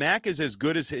say, if Mac is as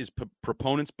good as his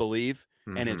proponents believe,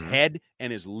 and his head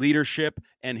and his leadership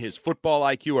and his football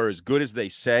IQ are as good as they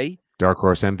say, dark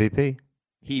horse MVP,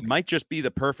 he might just be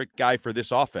the perfect guy for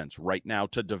this offense right now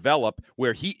to develop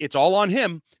where it's all on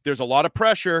him. There's a lot of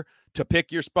pressure to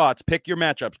pick your spots, pick your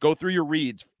matchups, go through your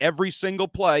reads every single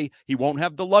play. He won't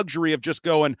have the luxury of just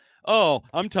going, oh,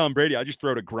 I'm Tom Brady, I just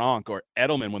throw to Gronk or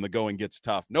Edelman when the going gets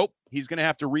tough. Nope. He's going to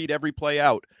have to read every play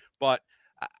out. But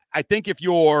I think if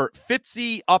you're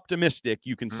Fitzy optimistic,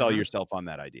 you can sell yourself on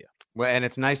that idea. Well, and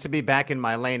it's nice to be back in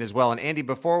my lane as well. And Andy,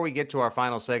 before we get to our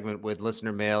final segment with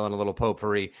listener mail and a little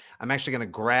potpourri, I'm actually going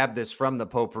to grab this from the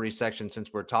potpourri section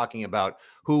since we're talking about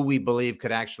who we believe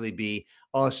could actually be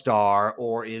a star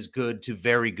or is good to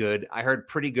very good. I heard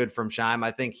pretty good from Shime.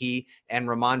 I think he and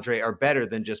Ramondre are better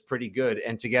than just pretty good,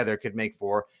 and together could make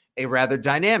for a rather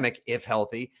dynamic, if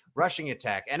healthy, rushing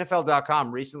attack. NFL.com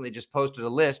recently just posted a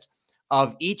list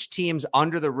of each team's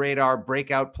under the radar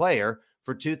breakout player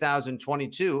for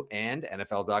 2022, and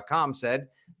NFL.com said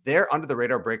their under the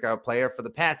radar breakout player for the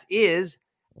Pats is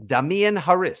Damien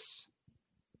Harris.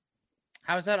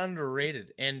 How is that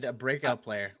underrated and a breakout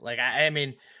player? Like, I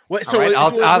mean, what? So right,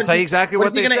 I'll tell you exactly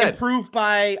what they said. Is he going to improve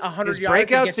by 100 His yards?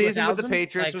 Breakout season with the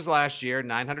Patriots was last year,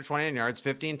 929 yards,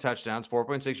 15 touchdowns,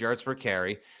 4.6 yards per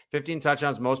carry, 15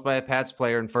 touchdowns, most by a Pats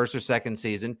player in first or second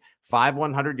season, 5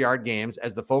 100-yard games.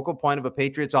 As the focal point of a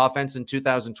Patriots offense in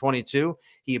 2022,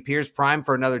 he appears primed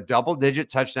for another double-digit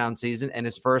touchdown season, and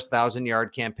his first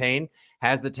 1,000-yard campaign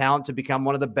has the talent to become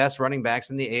one of the best running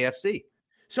backs in the AFC.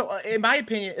 So, in my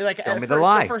opinion, like,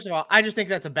 first of all, I just think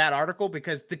that's a bad article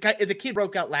because the kid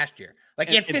broke out last year. Like,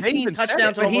 he had 15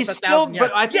 touchdowns, but he's still.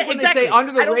 But I think when they say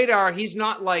under the radar, he's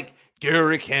not like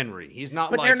Derrick Henry. He's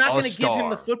not. But they're not going to give him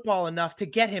the football enough to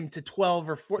get him to 12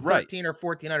 or 13 or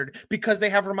 1,400 because they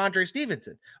have Ramondre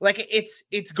Stevenson. Like,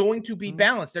 it's going to be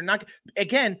balanced. They're not.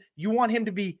 Again, you want him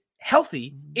to be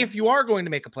healthy if you are going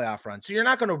to make a playoff run. So you're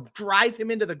not going to drive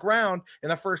him into the ground in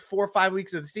the first 4 or 5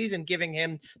 weeks of the season, giving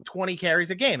him 20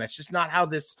 carries a game. That's just not how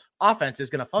this offense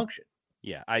is going to function.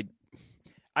 Yeah,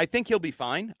 I think he'll be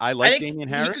fine. I like Damien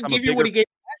Harris. He can give you what he gave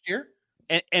last year.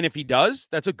 And if he does,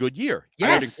 that's a good year.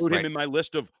 Yes. I would include him in my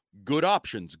list of good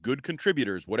options, good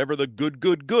contributors, whatever the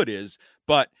good is.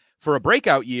 But for a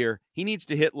breakout year, he needs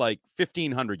to hit like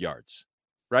 1,500 yards.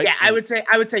 Right? Yeah, I would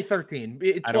say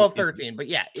 13, 12, 13, but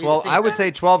yeah. 12, I would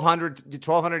say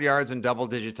 1,200 yards and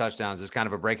double-digit touchdowns is kind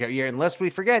of a breakout year, unless we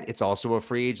forget it's also a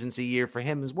free agency year for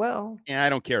him as well. Yeah, I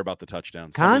don't care about the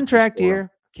touchdowns. Contract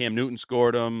year. Cam Newton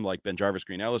scored them, like Ben Jarvis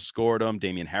Green Ellis scored them,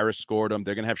 Damian Harris scored them.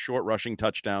 They're going to have short rushing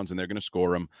touchdowns, and they're going to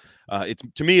score them.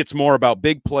 To me, it's more about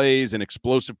big plays and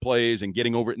explosive plays and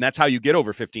getting over, and that's how you get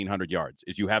over 1,500 yards,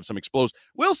 is you have some explosive.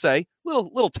 We'll say,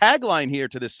 little tagline here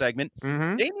to this segment,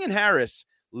 Damian Harris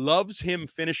loves him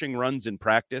finishing runs in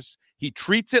practice. He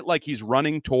treats it like he's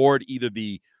running toward either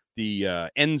the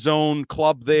end zone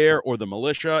club there or the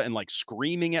militia and like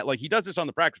screaming at, like he does this on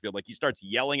the practice field. Like he starts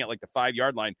yelling at like the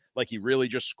 5-yard line, like he really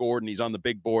just scored and he's on the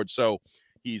big board. So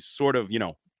he's sort of,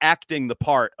 acting the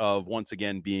part of once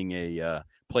again being a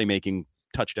playmaking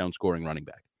touchdown scoring running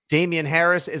back. Damien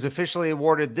Harris is officially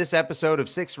awarded this episode of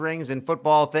Six Rings and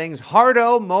Football Things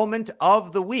Hardo Moment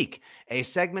of the Week, a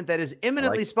segment that is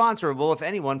imminently sponsorable if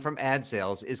anyone from ad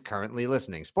sales is currently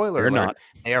listening. Spoiler alert,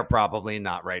 they are probably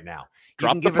not right now. You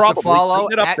can give us a follow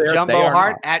at Jumbo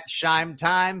Hart, at Shime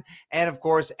Time, and of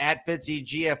course at Fitzy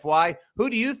GFY. Who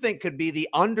do you think could be the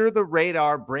under the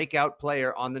radar breakout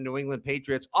player on the New England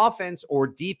Patriots offense or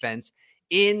defense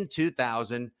in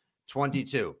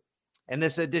 2022? And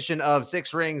this edition of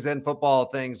Six Rings and Football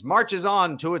Things marches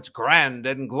on to its grand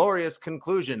and glorious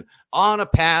conclusion on a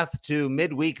path to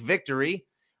midweek victory.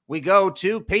 We go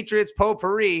to Patriots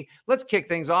Potpourri. Let's kick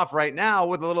things off right now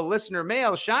with a little listener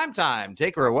mail. Shime Time.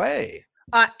 Take her away.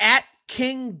 At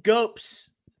King Gopes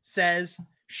says,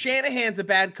 Shanahan's a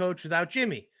bad coach without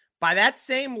Jimmy. By that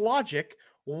same logic,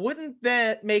 wouldn't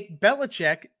that make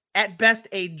Belichick at best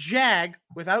a jag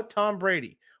without Tom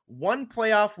Brady? One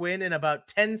playoff win in about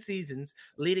 10 seasons,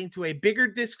 leading to a bigger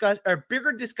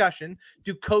discussion.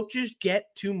 Do coaches get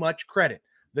too much credit?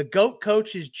 The GOAT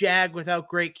coach is jag without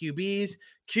great QBs.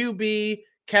 QB,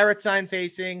 carrot sign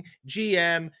facing.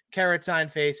 GM, carrot sign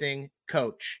facing.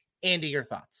 Coach. Andy, your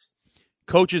thoughts?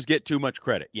 Coaches get too much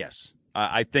credit. Yes.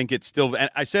 I think it's still, and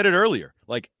I said it earlier,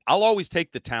 like I'll always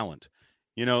take the talent.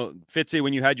 Fitzy,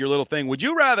 when you had your little thing, would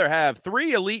you rather have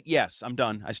 3 elite? Yes, I'm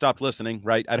done. I stopped listening,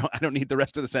 right? I don't need the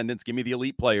rest of the sentence. Give me the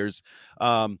elite players.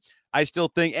 I still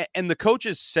think, and the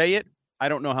coaches say it, I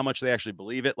don't know how much they actually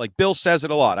believe it. Like Bill says it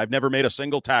a lot. I've never made a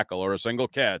single tackle or a single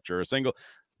catch or a single,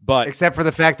 But except for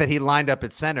the fact that he lined up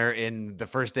at center in the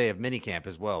first day of minicamp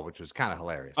as well, which was kind of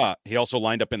hilarious. He also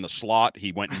lined up in the slot.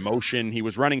 He went in motion. He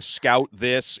was running scout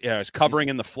this. He's covering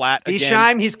in the flat again.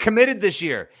 Ishime, he's committed this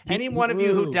year. Any one of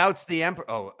you who doubts the Emperor,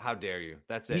 oh, how dare you?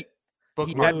 That's it.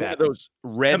 He had one of those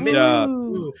red you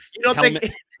don't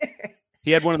helmet. think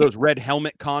He had one of those red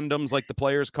helmet condoms, like the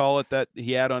players call it, that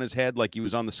he had on his head, like he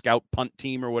was on the scout punt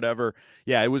team or whatever.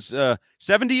 Yeah, it was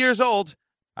 70 years old.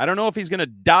 I don't know if he's going to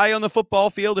die on the football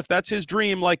field, if that's his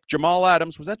dream, like Jamal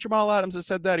Adams. Was that Jamal Adams that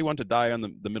said that? He wanted to die on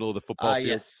the middle of the football field?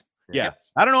 Yes. Yeah.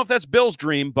 I don't know if that's Bill's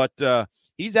dream, but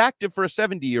he's active for a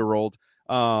 70-year-old.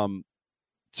 So,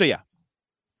 yeah.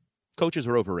 Coaches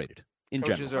are overrated in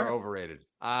general. Coaches are overrated.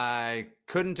 I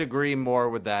couldn't agree more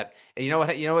with that. And you know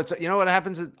what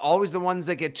happens is always the ones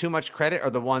that get too much credit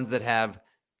are the ones that have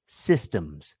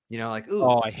systems. Like,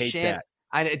 I hate that.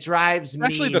 It drives me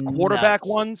Especially the quarterback nuts.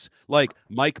 ones, like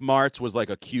Mike Martz was like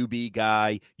a QB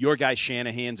guy. Your guy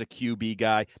Shanahan's a QB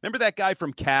guy. Remember that guy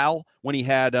from Cal when he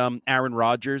had Aaron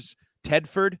Rodgers?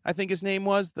 Tedford, I think his name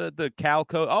was, the Cal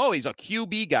coach. Oh, he's a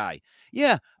QB guy.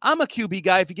 Yeah, I'm a QB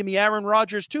guy if you give me Aaron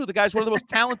Rodgers too. The guy's one of the most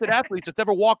talented athletes that's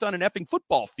ever walked on an effing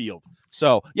football field.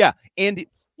 So, yeah, Andy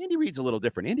Reid's a little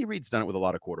different. Andy Reid's done it with a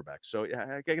lot of quarterbacks. So,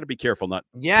 yeah, I got to be careful not.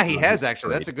 Yeah, he has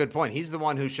actually. That's a good point. He's the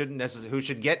one who shouldn't necessarily, who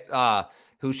should get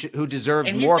who deserves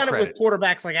and more he's done credit. it with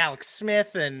quarterbacks like Alex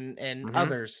Smith and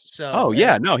others. So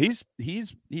no, he's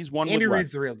one. Andy with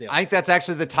Reid's the real deal. I think that's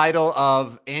actually the title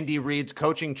of Andy Reid's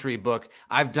coaching tree book.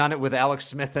 I've done it with Alex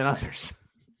Smith and others.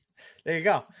 There you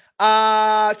go.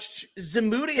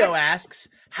 Zamudio asks,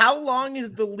 how long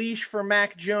is the leash for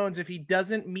Mac Jones if he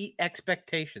doesn't meet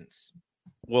expectations?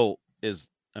 Well,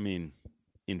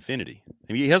 infinity.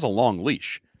 I mean, he has a long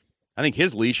leash. I think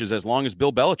his leash is as long as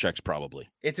Bill Belichick's probably.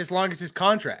 It's as long as his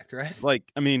contract, right?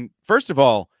 First of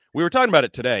all, we were talking about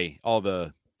it today, all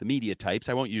the media types.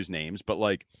 I won't use names, but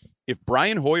if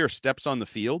Brian Hoyer steps on the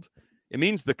field, it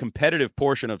means the competitive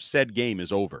portion of said game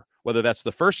is over. Whether that's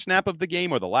the first snap of the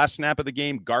game or the last snap of the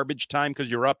game, garbage time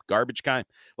because you're up, garbage time.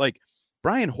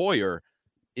 Brian Hoyer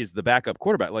is the backup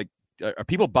quarterback. Are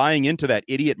people buying into that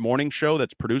idiot morning show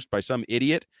that's produced by some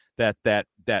idiot that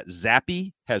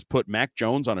Zappy has put Mac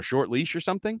Jones on a short leash or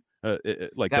something?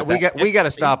 We got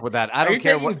to stop with that. I don't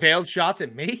care what veiled shots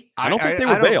at me. I don't think they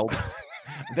were veiled.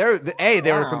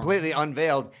 They were completely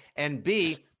unveiled, and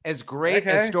B, as great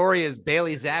a story as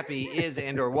Bailey Zappi is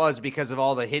and or was because of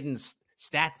all the hidden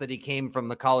stats that he came from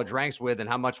the college ranks with, and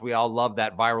how much we all love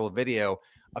that viral video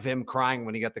of him crying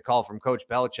when he got the call from Coach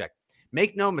Belichick.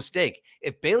 Make no mistake,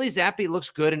 if Bailey Zappi looks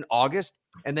good in August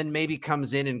and then maybe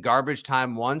comes in garbage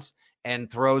time once and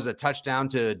throws a touchdown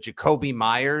to Jacoby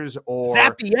Myers or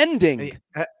Zappy ending.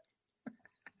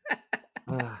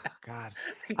 Oh, God.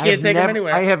 Can't take him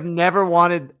anywhere. I have never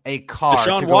wanted a car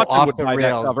Deshaun to go Watson off the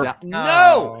rails.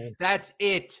 No, that's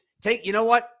it. You know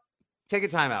what? Take a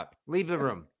time out. Leave the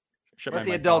room. Let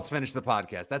the adults finish the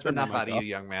podcast. That's enough out of you,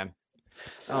 young man.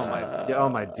 Oh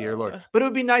my dear Lord. But it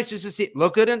would be nice just to see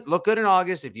look good in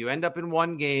August. If you end up in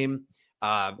one game,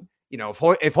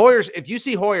 if you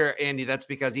see Hoyer, Andy, that's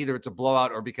because either it's a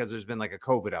blowout or because there's been like a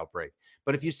COVID outbreak.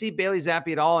 But if you see Bailey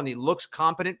Zappi at all and he looks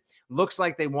competent, looks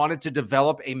like they wanted to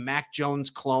develop a Mac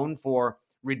Jones clone for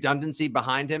redundancy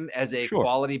behind him as a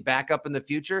quality backup in the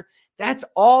future, that's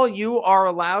all you are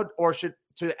allowed or should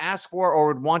to ask for or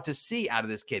would want to see out of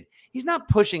this kid. He's not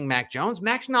pushing Mac Jones.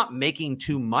 Mac's not making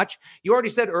too much. You already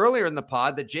said earlier in the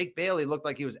pod that Jake Bailey looked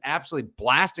like he was absolutely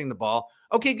blasting the ball.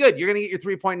 Okay, good. You're going to get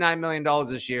your $3.9 million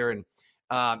this year. And,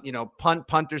 punt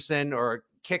Punterson or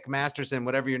kick Masterson,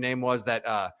 whatever your name was,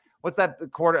 that, what's that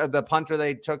the punter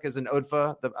they took as an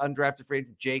ODFA, the undrafted free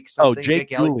Jake something? Jake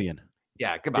Julian.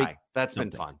 Yeah, goodbye. That's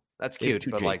been fun. That's cute,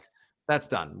 but that's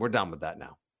done. We're done with that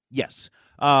now. Yes.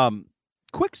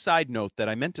 Quick side note that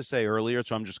I meant to say earlier,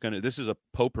 so I'm just going to, this is a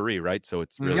potpourri, right? So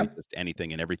it's really just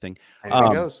anything and everything.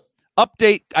 Anything goes.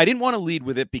 Update. I didn't want to lead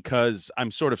with it because I'm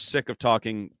sort of sick of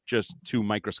talking just too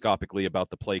microscopically about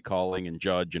the play calling and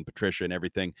Judge and Patricia and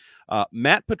everything.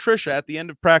 Matt Patricia at the end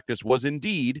of practice was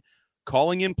indeed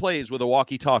calling in plays with a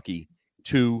walkie-talkie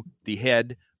to the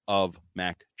head of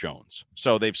Mac Jones.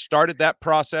 So they've started that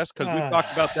process because we've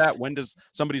talked about that. When does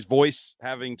somebody's voice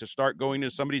having to start going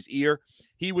to somebody's ear?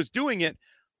 He was doing it,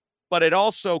 but it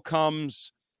also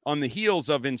comes on the heels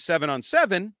of in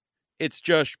 7-on-7, it's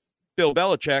just Bill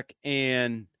Belichick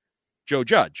and Joe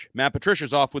Judge. Matt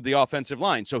Patricia's off with the offensive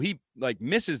line. So he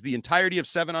misses the entirety of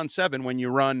 7-on-7 when you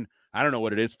run, I don't know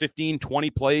what it is, 15, 20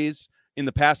 plays in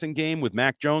the passing game with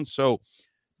Mac Jones. So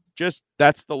just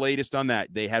that's the latest on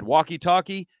that. They had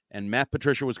walkie-talkie and Matt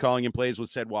Patricia was calling in plays with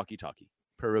said walkie-talkie.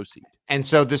 Proceed. And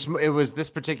so it was this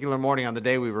particular morning on the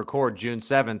day we record, June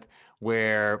 7th,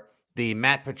 where the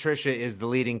Matt Patricia is the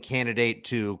leading candidate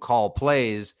to call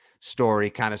plays story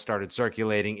kind of started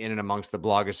circulating in and amongst the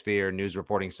blogosphere, news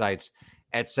reporting sites,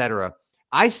 etc.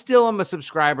 I still am a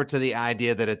subscriber to the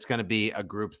idea that it's going to be a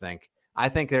groupthink. I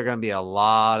think there are going to be a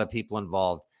lot of people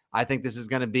involved. I think this is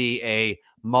going to be a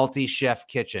multi-chef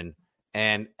kitchen.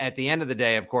 And at the end of the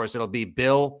day, of course, it'll be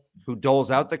Bill who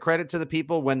doles out the credit to the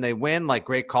people when they win, like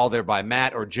great call there by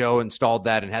Matt, or Joe installed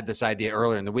that and had this idea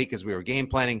earlier in the week as we were game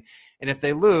planning. And if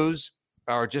they lose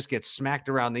or just get smacked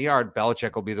around the yard,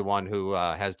 Belichick will be the one who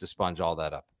has to sponge all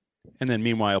that up. And then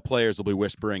meanwhile, players will be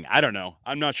whispering, I don't know.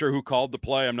 I'm not sure who called the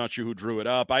play. I'm not sure who drew it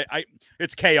up.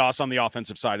 It's chaos on the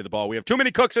offensive side of the ball. We have too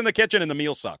many cooks in the kitchen and the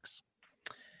meal sucks.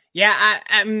 Yeah,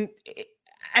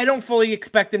 I don't fully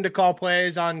expect him to call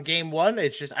plays on game one.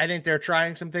 It's just, I think they're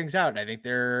trying some things out. I think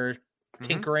they're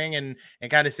tinkering and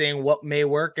kind of saying what may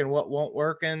work and what won't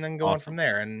work, and then going from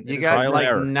there. And you got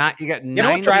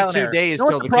 92 days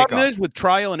till the problem kickoff. Is with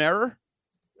trial and error.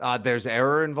 There's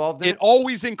error involved in it. It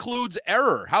always includes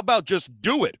error. How about just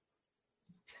do it?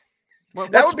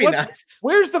 That would be nice.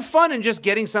 Where's the fun in just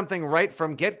getting something right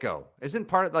from get-go? Isn't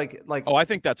part of like? Oh, I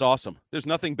think that's awesome. There's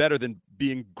nothing better than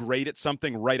being great at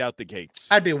something right out the gates.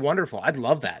 That'd be wonderful. I'd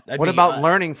love that. What about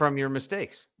learning from your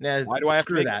mistakes? Yeah, why do I have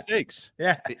to make mistakes?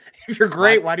 Yeah, if you're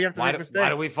great, why do you have to make mistakes? Why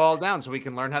do we fall down so we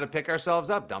can learn how to pick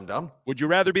ourselves up? Dum-dum. Would you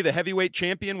rather be the heavyweight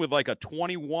champion with like a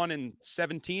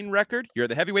 21-17 record? You're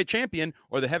the heavyweight champion,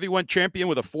 or the heavyweight champion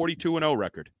with a 42-0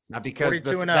 record? Not because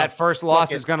that first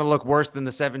loss is going to look worse than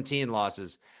the 17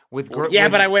 losses. But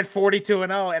I went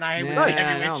 42-0, and I was the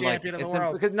heavyweight champion of the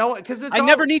world. Because I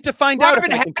never need to find out.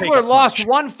 Marvin Hagler lost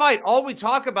one fight. All we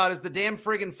talk about is the damn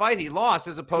friggin' fight he lost,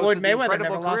 as opposed to the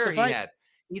incredible career he had.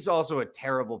 He's also a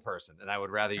terrible person, and I would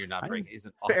rather you not bring.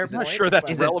 I'm not sure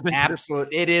that's relevant. Absolute.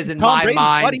 It is in my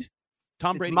mind.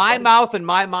 Tom Brady. It's my mouth and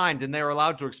my mind, and they're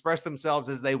allowed to express themselves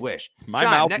as they wish. It's my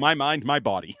mouth, my mind, my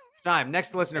body.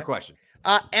 Next listener question.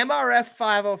 MRF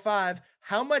 505.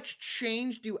 How much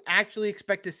change do you actually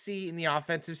expect to see in the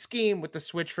offensive scheme with the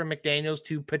switch from McDaniels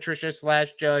to Patricia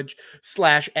 / Judge /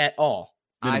 et al?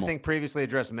 Minimal. I think previously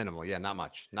addressed minimal. Yeah, not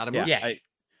much. Not a much.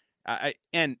 Yeah.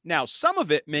 And now some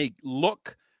of it may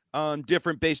look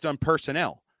different based on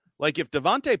personnel. Like if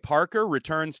Devontae Parker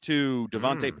returns to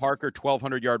Devontae Parker,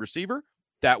 1,200-yard receiver,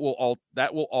 that will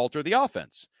alter the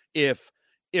offense. If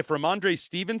Ramondre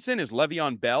Stevenson is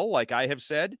Le'Veon Bell, like I have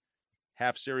said,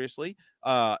 half seriously,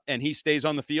 and he stays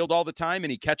on the field all the time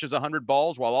and he catches 100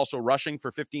 balls while also rushing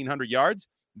for 1,500 yards,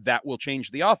 that will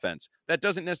change the offense. That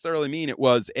doesn't necessarily mean it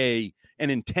was an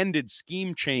intended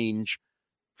scheme change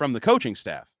from the coaching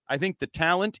staff. I think the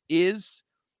talent is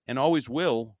and always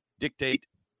will dictate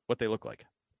what they look like.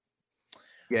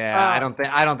 Yeah, I don't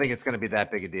think it's going to be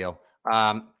that big a deal.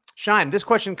 Shime, this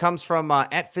question comes from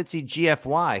at Fitzy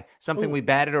GFY, something we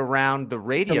batted around the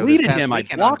radio this past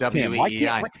weekend on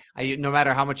WEEI. No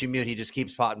matter how much you mute, he just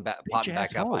keeps popping back up.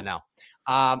 I know.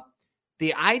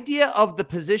 The idea of the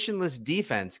positionless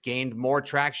defense gained more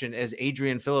traction as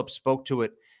Adrian Phillips spoke to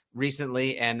it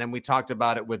recently, and then we talked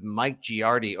about it with Mike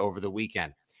Giardi over the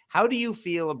weekend. How do you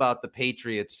feel about the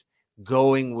Patriots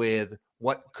going with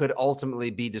what could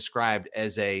ultimately be described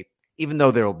as even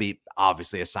though there will be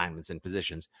obviously assignments and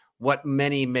positions, what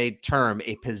many may term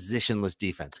a positionless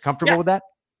defense? Comfortable with that?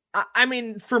 I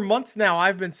mean, for months now,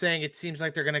 I've been saying it seems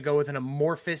like they're going to go with an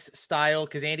amorphous style,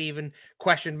 because Andy even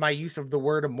questioned my use of the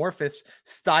word amorphous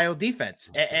style defense.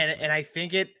 And I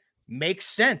think it makes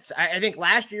sense. I think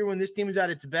last year when this team was at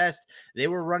its best, they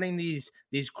were running these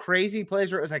crazy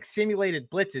plays where it was like simulated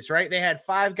blitzes, right? They had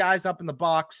 5 guys up in the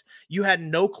box. You had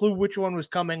no clue which one was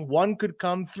coming. 1 could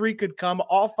come, 3 could come,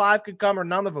 all 5 could come, or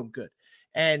none of them could.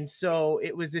 And so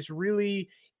it was this really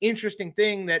interesting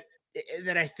thing that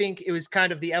I think it was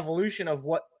kind of the evolution of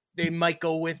what they might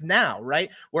go with now, right?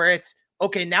 Where it's,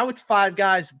 okay, now it's 5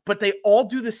 guys, but they all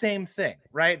do the same thing,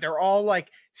 right? They're all like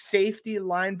safety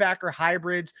linebacker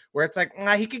hybrids where it's like,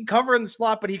 he can cover in the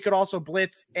slot, but he could also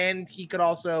blitz and he could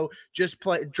also just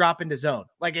drop into zone.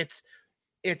 Like it's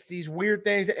these weird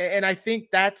things. And I think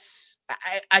that's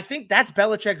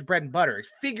Belichick's bread and butter, is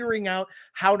figuring out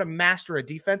how to master a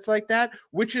defense like that,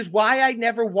 which is why I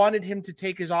never wanted him to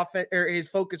take his offense or his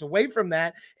focus away from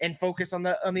that and focus on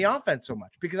the offense so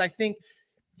much, because I think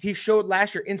he showed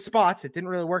last year in spots. It didn't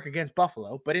really work against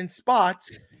Buffalo, but in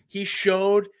spots, he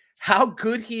showed how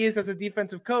good he is as a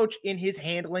defensive coach in his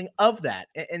handling of that.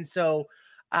 And so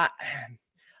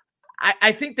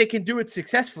I think they can do it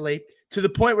successfully to the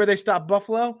point where they stop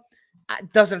Buffalo.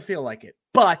 It doesn't feel like it,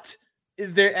 but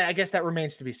I guess that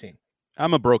remains to be seen.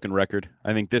 I'm a broken record.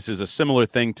 I think this is a similar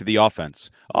thing to the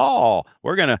offense. Oh,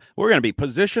 we're gonna be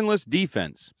positionless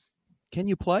defense. Can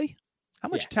you play? How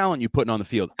much talent you putting on the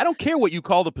field? I don't care what you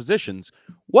call the positions.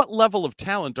 What level of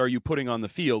talent are you putting on the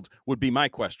field would be my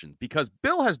question, because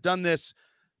Bill has done this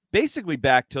basically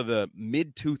back to the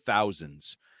mid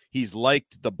 2000s. He's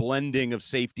liked the blending of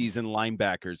safeties and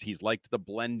linebackers. He's liked the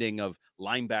blending of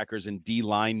linebackers and D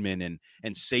linemen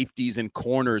and safeties and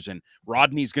corners. And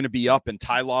Rodney's going to be up and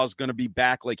Ty Law's going to be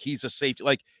back like he's a safety.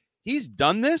 Like, he's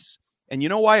done this. And you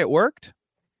know why it worked?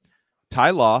 Ty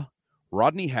Law,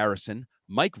 Rodney Harrison,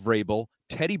 Mike Vrabel,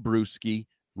 Teddy Bruschi,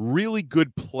 really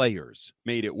good players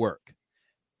made it work.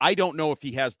 I don't know if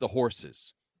he has the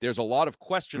horses. There's a lot of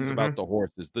questions about the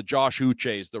horses, the Josh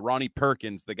Uches, the Ronnie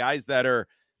Perkins, the guys that are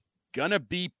going to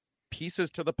be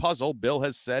pieces to the puzzle. Bill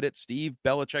has said it. Steve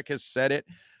Belichick has said it.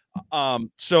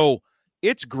 So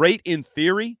it's great in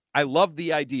theory. I love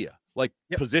the idea. Like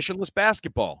positionless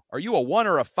basketball. Are you a 1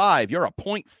 or a 5? You're a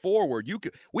point forward.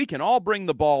 We can all bring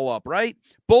the ball up, right?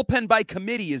 Bullpen by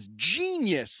committee is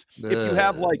genius. If you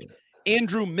have like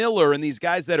Andrew Miller and these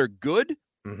guys that are good,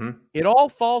 it all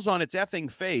falls on its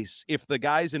effing face if the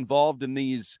guys involved in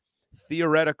these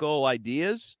theoretical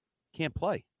ideas can't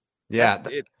play. Yeah.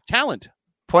 Talent.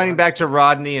 Pointing back to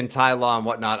Rodney and Ty Law and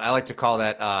whatnot, I like to call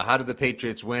that how did the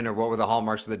Patriots win, or what were the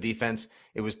hallmarks of the defense?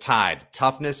 It was tied.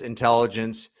 Toughness,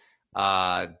 intelligence,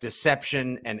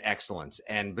 deception, and excellence.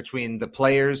 And between the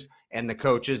players and the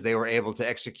coaches, they were able to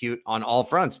execute on all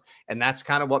fronts. And that's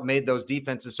kind of what made those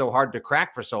defenses so hard to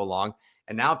crack for so long.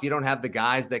 And now if you don't have the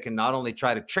guys that can not only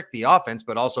try to trick the offense,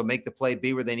 but also make the play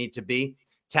be where they need to be,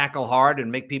 tackle hard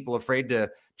and make people afraid to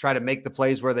try to make the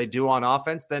plays where they do on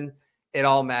offense, then it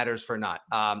all matters for naught.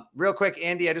 Real quick,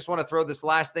 Andy, I just want to throw this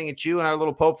last thing at you and our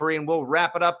little potpourri, and we'll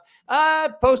wrap it up. I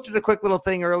posted a quick little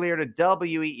thing earlier to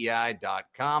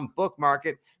weei.com. Bookmark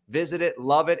it, visit it,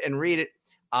 love it, and read it.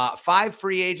 5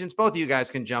 free agents. Both of you guys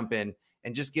can jump in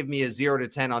and just give me a 0 to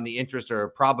 10 on the interest or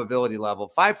probability level.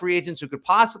 5 free agents who could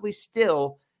possibly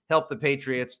still help the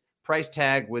Patriots, price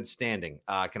tag withstanding.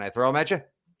 Can I throw them at you?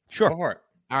 Sure. Go for it.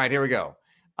 All right, here we go.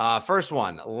 First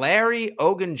one, Larry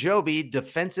Ogunjobi,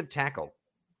 defensive tackle.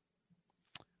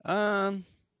 Not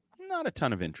a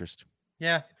ton of interest.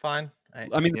 Yeah, fine.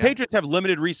 I mean, the Patriots have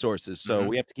limited resources, so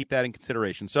we have to keep that in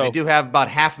consideration. So they do have about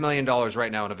 $500,000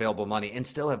 right now in available money and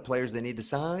still have players they need to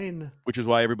sign. Which is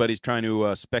why everybody's trying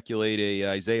to speculate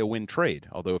a Isaiah Wynn trade.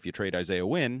 Although if you trade Isaiah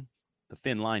Wynn, the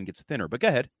thin line gets thinner. But go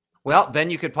ahead. Well, then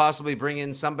you could possibly bring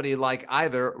in somebody like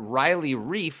either Riley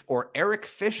Reif or Eric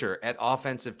Fisher at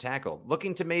offensive tackle,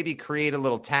 looking to maybe create a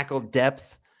little tackle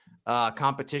depth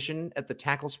competition at the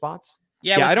tackle spots.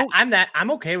 Yeah,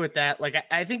 I'm okay with that. Like,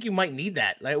 I think you might need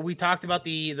that. Like, we talked about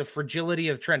the fragility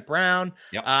of Trent Brown.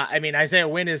 Yep. I mean, Isaiah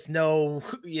Wynn is no,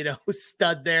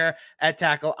 stud there at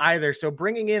tackle either. So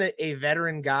bringing in a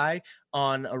veteran guy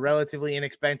on a relatively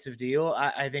inexpensive deal,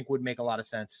 I think would make a lot of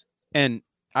sense. And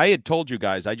I had told you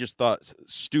guys, I just thought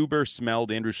Stuber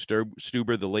smelled, Andrew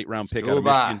Stuber, the late round pick out of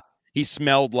Michigan. He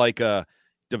smelled like a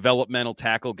developmental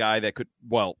tackle guy that could,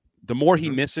 well, the more he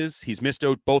misses, he's missed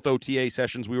both OTA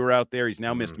sessions we were out there. He's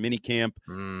now missed minicamp.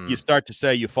 You start to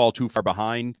say you fall too far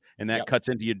behind, and that cuts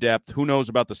into your depth. Who knows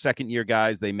about the second-year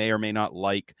guys? They may or may not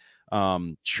like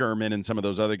Sherman and some of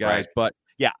those other guys. Right. But,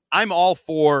 yeah, I'm all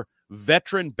for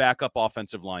veteran backup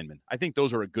offensive linemen. I think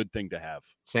those are a good thing to have.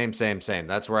 Same.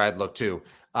 That's where I'd look, too.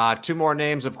 2 more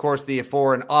names, of course, the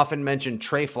four and often mentioned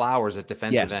Trey Flowers at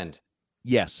defensive end.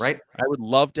 Yes. Right. I would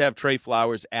love to have Trey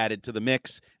Flowers added to the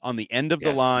mix on the end of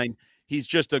the line. He's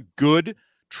just a good,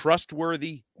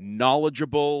 trustworthy,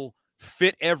 knowledgeable,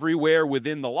 fit everywhere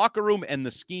within the locker room and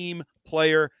the scheme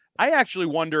player. I actually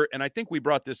wonder, and I think we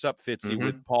brought this up, Fitzy,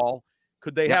 with Paul.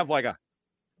 Could they have like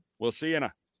we'll see in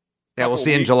a we'll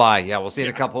see in July. Yeah, we'll see in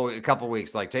a couple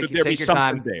weeks. Like take your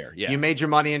time. There. Yeah. You made your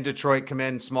money in Detroit. Come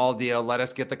in, small deal. Let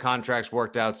us get the contracts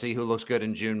worked out. See who looks good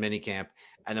in June minicamp,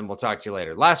 and then we'll talk to you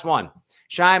later. Last one,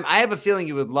 Shime. I have a feeling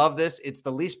you would love this. It's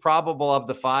the least probable of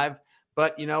the 5,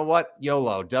 but you know what?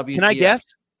 YOLO. WTF. Can I guess?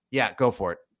 Yeah, go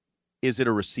for it. Is it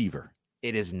a receiver?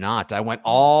 It is not. I went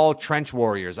all trench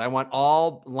warriors. I went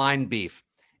all line beef.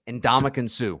 And Ndamukong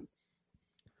Suh.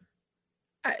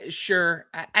 Sure.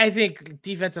 I think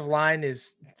defensive line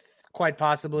is quite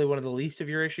possibly one of the least of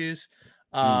your issues.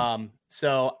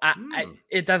 So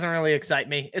it doesn't really excite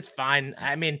me. It's fine.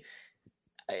 I mean,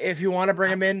 If you want to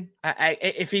bring him in,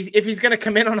 if he's going to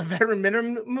come in on a veteran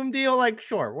minimum deal, like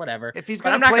sure, whatever. If he's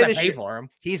going to play this year, for him,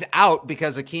 he's out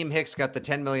because Akeem Hicks got the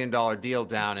 $10 million deal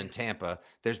down in Tampa.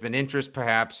 There's been interest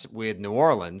perhaps with New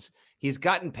Orleans. He's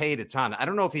gotten paid a ton. I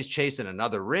don't know if he's chasing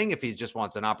another ring, if he just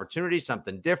wants an opportunity,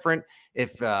 something different,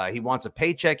 if he wants a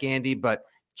paycheck, Andy, but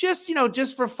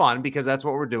just for fun, because that's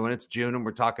what we're doing. It's June and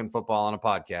we're talking football on a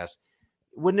podcast.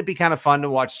 Wouldn't it be kind of fun to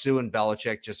watch Sue and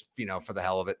Belichick just, for the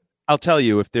hell of it? I'll tell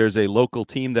you, if there's a local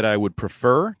team that I would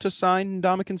prefer to sign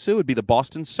Ndamukong Suh, it'd be the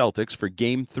Boston Celtics for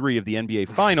Game 3 of the NBA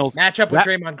Finals. Match up with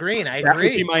Draymond Green. I agree. That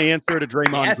would be my answer to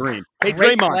Draymond Green. Hey,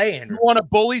 Draymond, you want to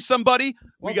bully somebody?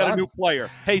 We got a new player.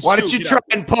 Hey, why don't you try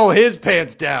and pull his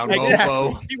pants down,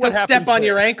 Mofo? He'll step on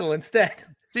your ankle instead.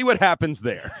 See what happens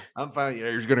there. I'm fine.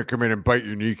 Yeah, he's going to come in and bite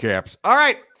your kneecaps. All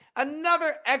right.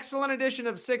 Another excellent edition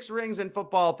of Six Rings and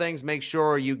Football Things. Make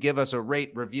sure you give us a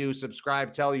rate, review,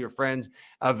 subscribe, tell your friends.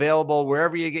 Available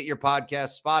wherever you get your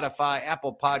podcasts, Spotify,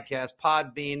 Apple Podcasts,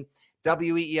 Podbean,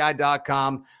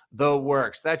 weei.com, the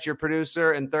works. That's your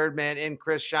producer and third man in,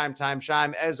 Chris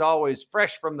Scheim. As always,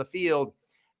 fresh from the field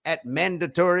at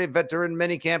Mandatory Veteran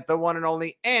Minicamp, the one and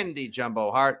only Andy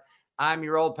Jumbo Hart. I'm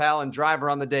your old pal and driver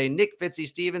on the day, Nick Fitzy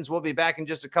Stevens. We'll be back in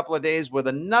just a couple of days with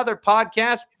another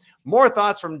podcast. More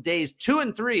thoughts from days 2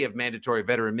 and 3 of Mandatory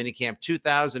Veteran Minicamp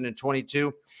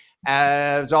 2022.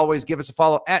 As always, give us a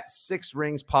follow at Six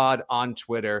Rings Pod on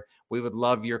Twitter. We would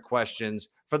love your questions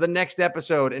for the next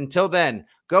episode. Until then,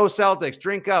 go Celtics,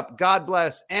 drink up, God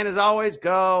bless, and as always,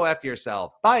 go F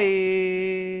yourself.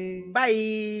 Bye.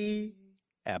 Bye.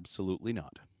 Absolutely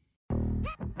not.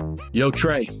 Yo,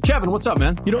 Trey. Kevin, what's up,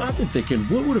 man? I've been thinking,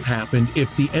 what would have happened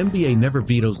if the NBA never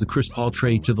vetoes the Chris Paul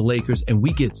trade to the Lakers and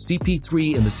we get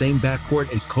CP3 in the same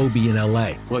backcourt as Kobe in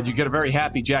LA? Well, you get a very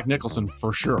happy Jack Nicholson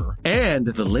for sure. And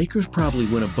the Lakers probably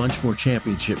win a bunch more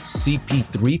championships.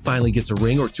 CP3 finally gets a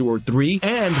ring or 2 or 3,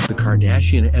 and the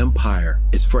Kardashian empire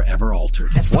is forever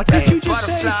altered. What did you just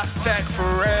say?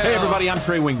 Hey, everybody, I'm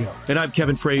Trey Wingo. And I'm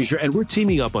Kevin Frazier, and we're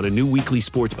teaming up on a new weekly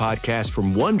sports podcast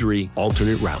from Wondery,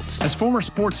 Alternate Routes. As former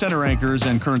Sports Center anchors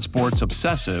and current sports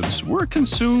obsessives, we're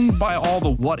consumed by all the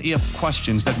what-if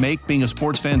questions that make being a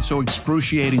sports fan so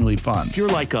excruciatingly fun. If you're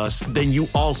like us, then you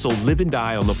also live and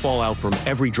die on the fallout from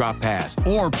every drop pass.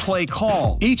 Or play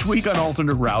call. Each week on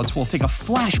Alternate Routes, we'll take a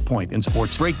flashpoint in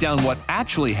sports, break down what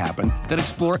actually happened, then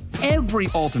explore every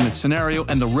alternate scenario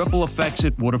and the ripple effects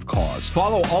it would have caused.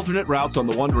 Follow Alternate Routes on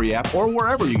the Wondery app or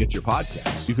wherever you get your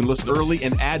podcasts. You can listen early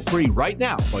and ad-free right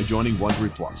now by joining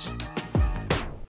Wondery Plus.